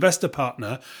institutional investor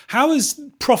partner, how is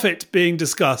profit being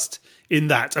discussed in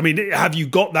that? I mean, have you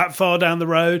got that far down the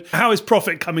road? How is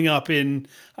profit coming up in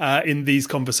these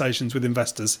conversations with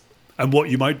investors? And what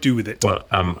you might do with it? Well,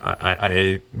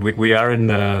 we are in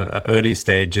the early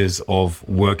stages of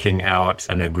working out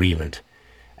an agreement.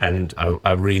 And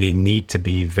I really need to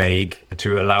be vague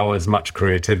to allow as much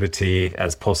creativity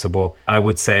as possible. I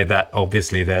would say that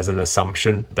obviously there's an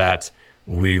assumption that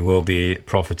we will be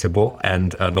profitable,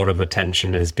 and a lot of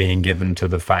attention is being given to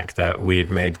the fact that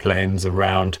we've made claims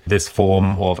around this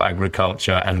form of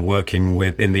agriculture, and working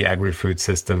within the agri-food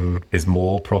system is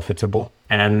more profitable.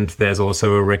 And there's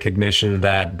also a recognition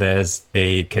that there's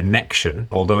a connection,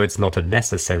 although it's not a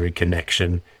necessary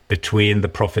connection, between the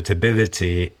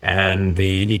profitability and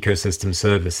the ecosystem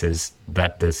services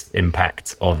that this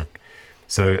impacts on.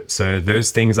 So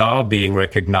those things are being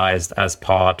recognized as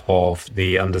part of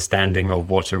the understanding of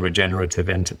what a regenerative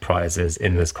enterprise is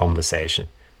in this conversation.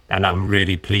 And I'm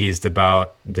really pleased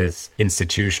about this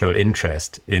institutional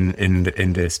interest in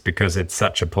this, because it's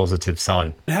such a positive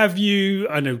sign. Have you,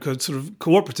 I know sort of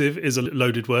cooperative is a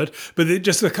loaded word, but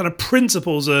just the kind of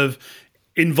principles of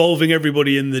involving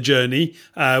everybody in the journey,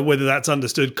 whether that's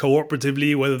understood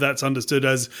cooperatively, whether that's understood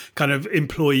as kind of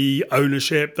employee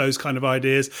ownership, those kind of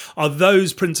ideas, are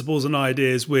those principles and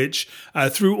ideas which,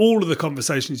 through all of the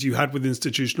conversations you had with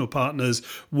institutional partners,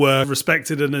 were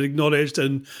respected and acknowledged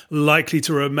and likely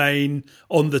to remain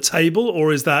on the table?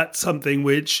 Or is that something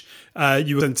which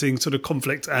you were sensing sort of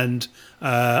conflict and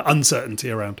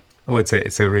uncertainty around? Oh,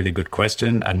 it's a really good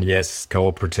question. And yes,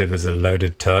 cooperative is a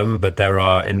loaded term, but there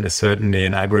are certainly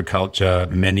in agriculture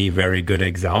many very good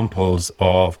examples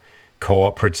of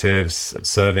cooperatives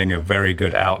serving a very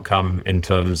good outcome in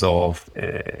terms of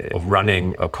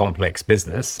running a complex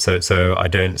business. So I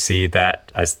don't see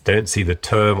the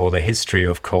term or the history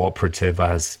of cooperative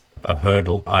as a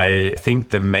hurdle. I think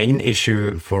the main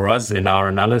issue for us in our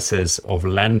analysis of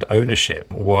land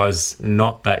ownership was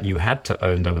not that you had to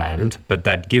own the land, but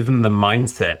that given the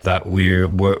mindset that we're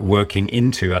working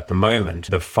into at the moment,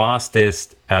 the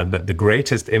fastest, the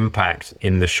greatest impact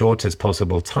in the shortest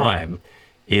possible time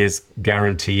is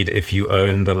guaranteed if you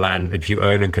own the land, if you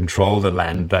own and control the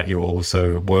land that you're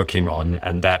also working on.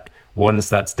 And that once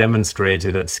that's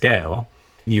demonstrated at scale,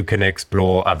 you can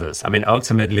explore others. I mean,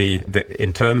 ultimately,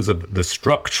 in terms of the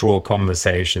structural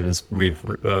conversations we've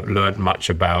learned much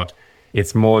about,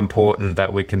 it's more important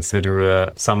that we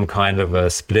consider some kind of a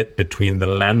split between the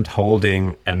land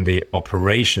holding and the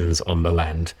operations on the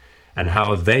land and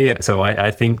how they. So I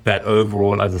think that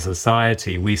overall as a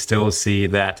society, we still see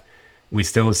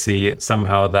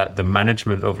somehow that the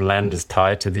management of land is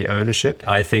tied to the ownership.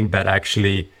 I think that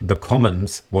actually the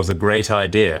commons was a great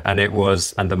idea, and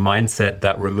the mindset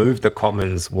that removed the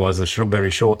commons was a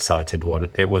very short-sighted one.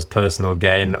 It was personal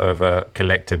gain over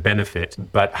collective benefit.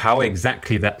 But how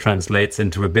exactly that translates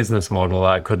into a business model,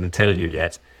 I couldn't tell you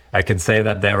yet. I can say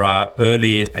that there are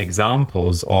early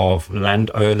examples of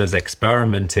landowners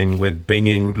experimenting with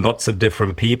bringing lots of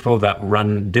different people that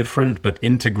run different but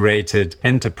integrated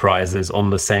enterprises on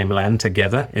the same land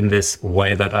together in this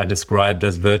way that I described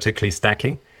as vertically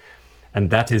stacking. And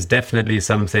that is definitely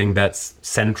something that's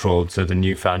central to the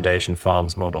new foundation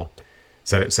farms model.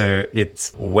 So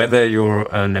it's whether you're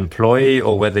an employee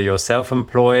or whether you're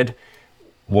self-employed,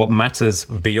 what matters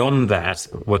beyond that,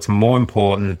 what's more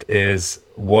important is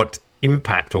what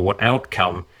impact or what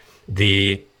outcome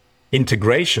the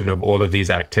integration of all of these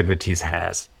activities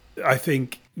has. I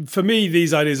think for me,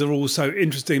 these ideas are all so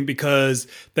interesting because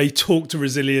they talk to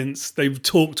resilience, they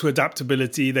talk to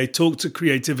adaptability, they talk to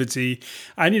creativity.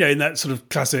 And, in that sort of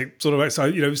classic sort of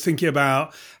exercise, I was thinking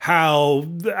about how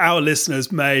our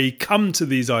listeners may come to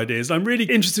these ideas. I'm really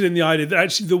interested in the idea that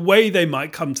actually the way they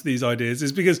might come to these ideas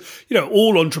is because,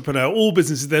 all entrepreneurs, all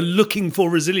businesses, they're looking for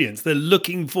resilience. They're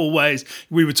looking for ways.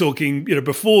 We were talking,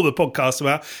 before the podcast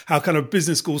about how kind of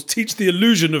business schools teach the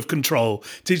illusion of control,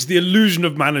 teach the illusion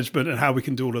of management and how we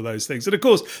can do all of those things. And of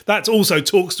course, that also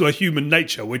talks to a human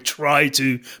nature. We try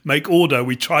to make order.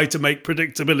 We try to make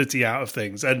predictability out of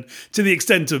things. And to the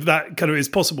extent of that kind of is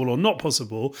possible or not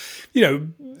possible,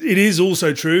 it is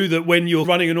also true that when you're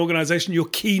running an organization, you're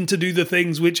keen to do the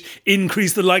things which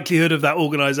increase the likelihood of that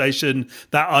organization,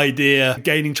 that idea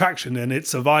gaining traction and it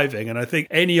surviving. And I think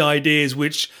any ideas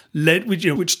which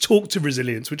talk to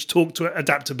resilience, which talk to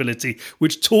adaptability,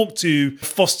 which talk to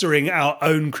fostering our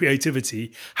own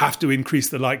creativity have to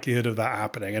increase the likelihood of that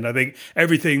happening. And I think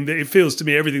everything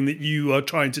that you are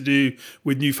trying to do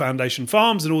with New Foundation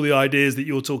Farms and all the ideas that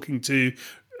you're talking to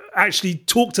actually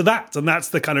talk to that. And that's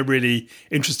the kind of really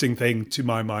interesting thing to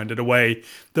my mind in a way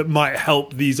that might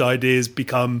help these ideas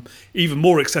become even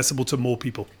more accessible to more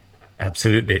people.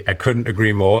 Absolutely. I couldn't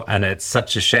agree more. And it's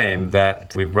such a shame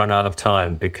that we've run out of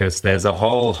time because there's a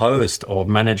whole host of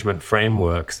management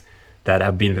frameworks that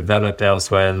have been developed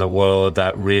elsewhere in the world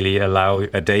that really allow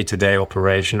a day-to-day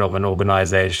operation of an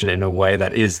organization in a way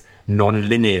that is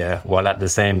non-linear, while at the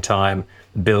same time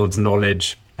builds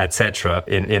knowledge, etc.,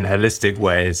 in holistic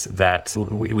ways that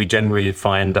we generally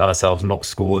find ourselves not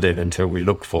schooled in until we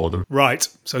look for them. Right.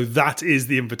 So that is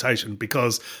the invitation,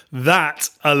 because that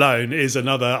alone is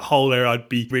another whole area I'd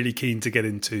be really keen to get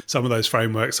into. Some of those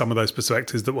frameworks, some of those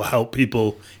perspectives that will help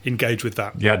people engage with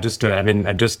that. Yeah,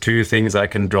 just two things I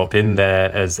can drop in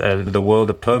there as the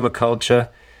world of permaculture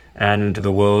and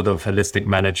the world of holistic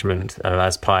management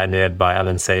as pioneered by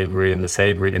Alan Savory and the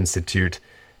Savory Institute.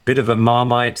 Bit of a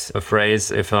Marmite, a phrase,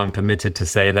 if I'm permitted to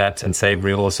say that. And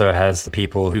Savory also has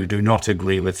people who do not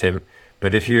agree with him.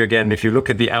 But if you look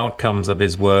at the outcomes of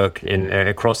his work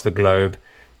across the globe,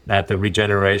 at the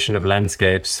regeneration of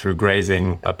landscapes through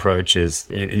grazing approaches,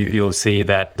 you'll see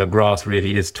that the grass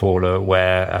really is taller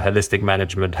where a holistic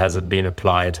management hasn't been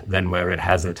applied than where it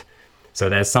hasn't. So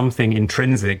there's something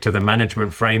intrinsic to the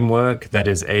management framework that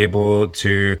is able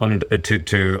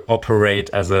to operate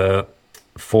as a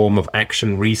form of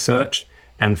action research,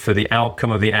 and for the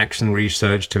outcome of the action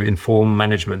research to inform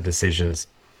management decisions.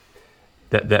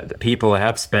 That people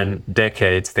have spent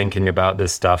decades thinking about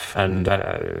this stuff, and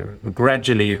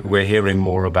gradually we're hearing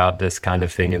more about this kind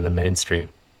of thing in the mainstream.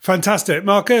 Fantastic.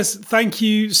 Marcus, thank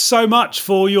you so much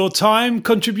for your time,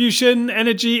 contribution,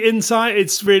 energy, insight.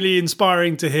 It's really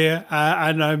inspiring to hear,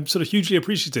 and I'm sort of hugely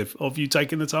appreciative of you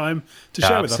taking the time to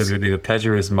share with us. Absolutely. The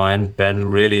pleasure is mine,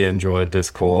 Ben. Really enjoyed this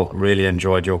call. Really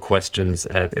enjoyed your questions.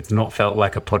 It's not felt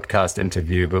like a podcast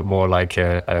interview, but more like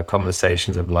a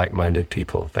conversations of like-minded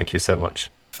people. Thank you so much.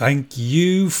 Thank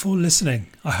you for listening.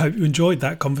 I hope you enjoyed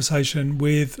that conversation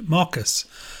with Marcus.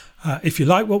 If you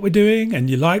like what we're doing and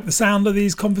you like the sound of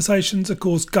these conversations, of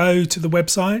course, go to the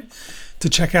website to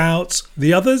check out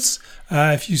the others.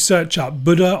 If you search up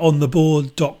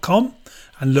buddhaontheboard.com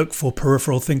and look for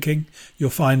peripheral thinking,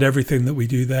 you'll find everything that we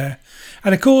do there.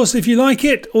 And of course, if you like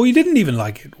it or you didn't even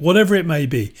like it, whatever it may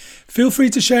be, feel free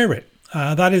to share it.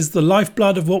 That is the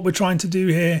lifeblood of what we're trying to do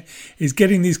here, is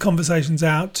getting these conversations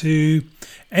out to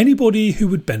anybody who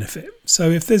would benefit. So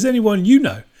if there's anyone you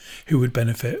know who would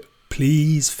benefit,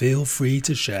 please feel free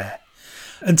to share.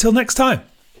 Until next time,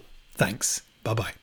 thanks. Bye-bye.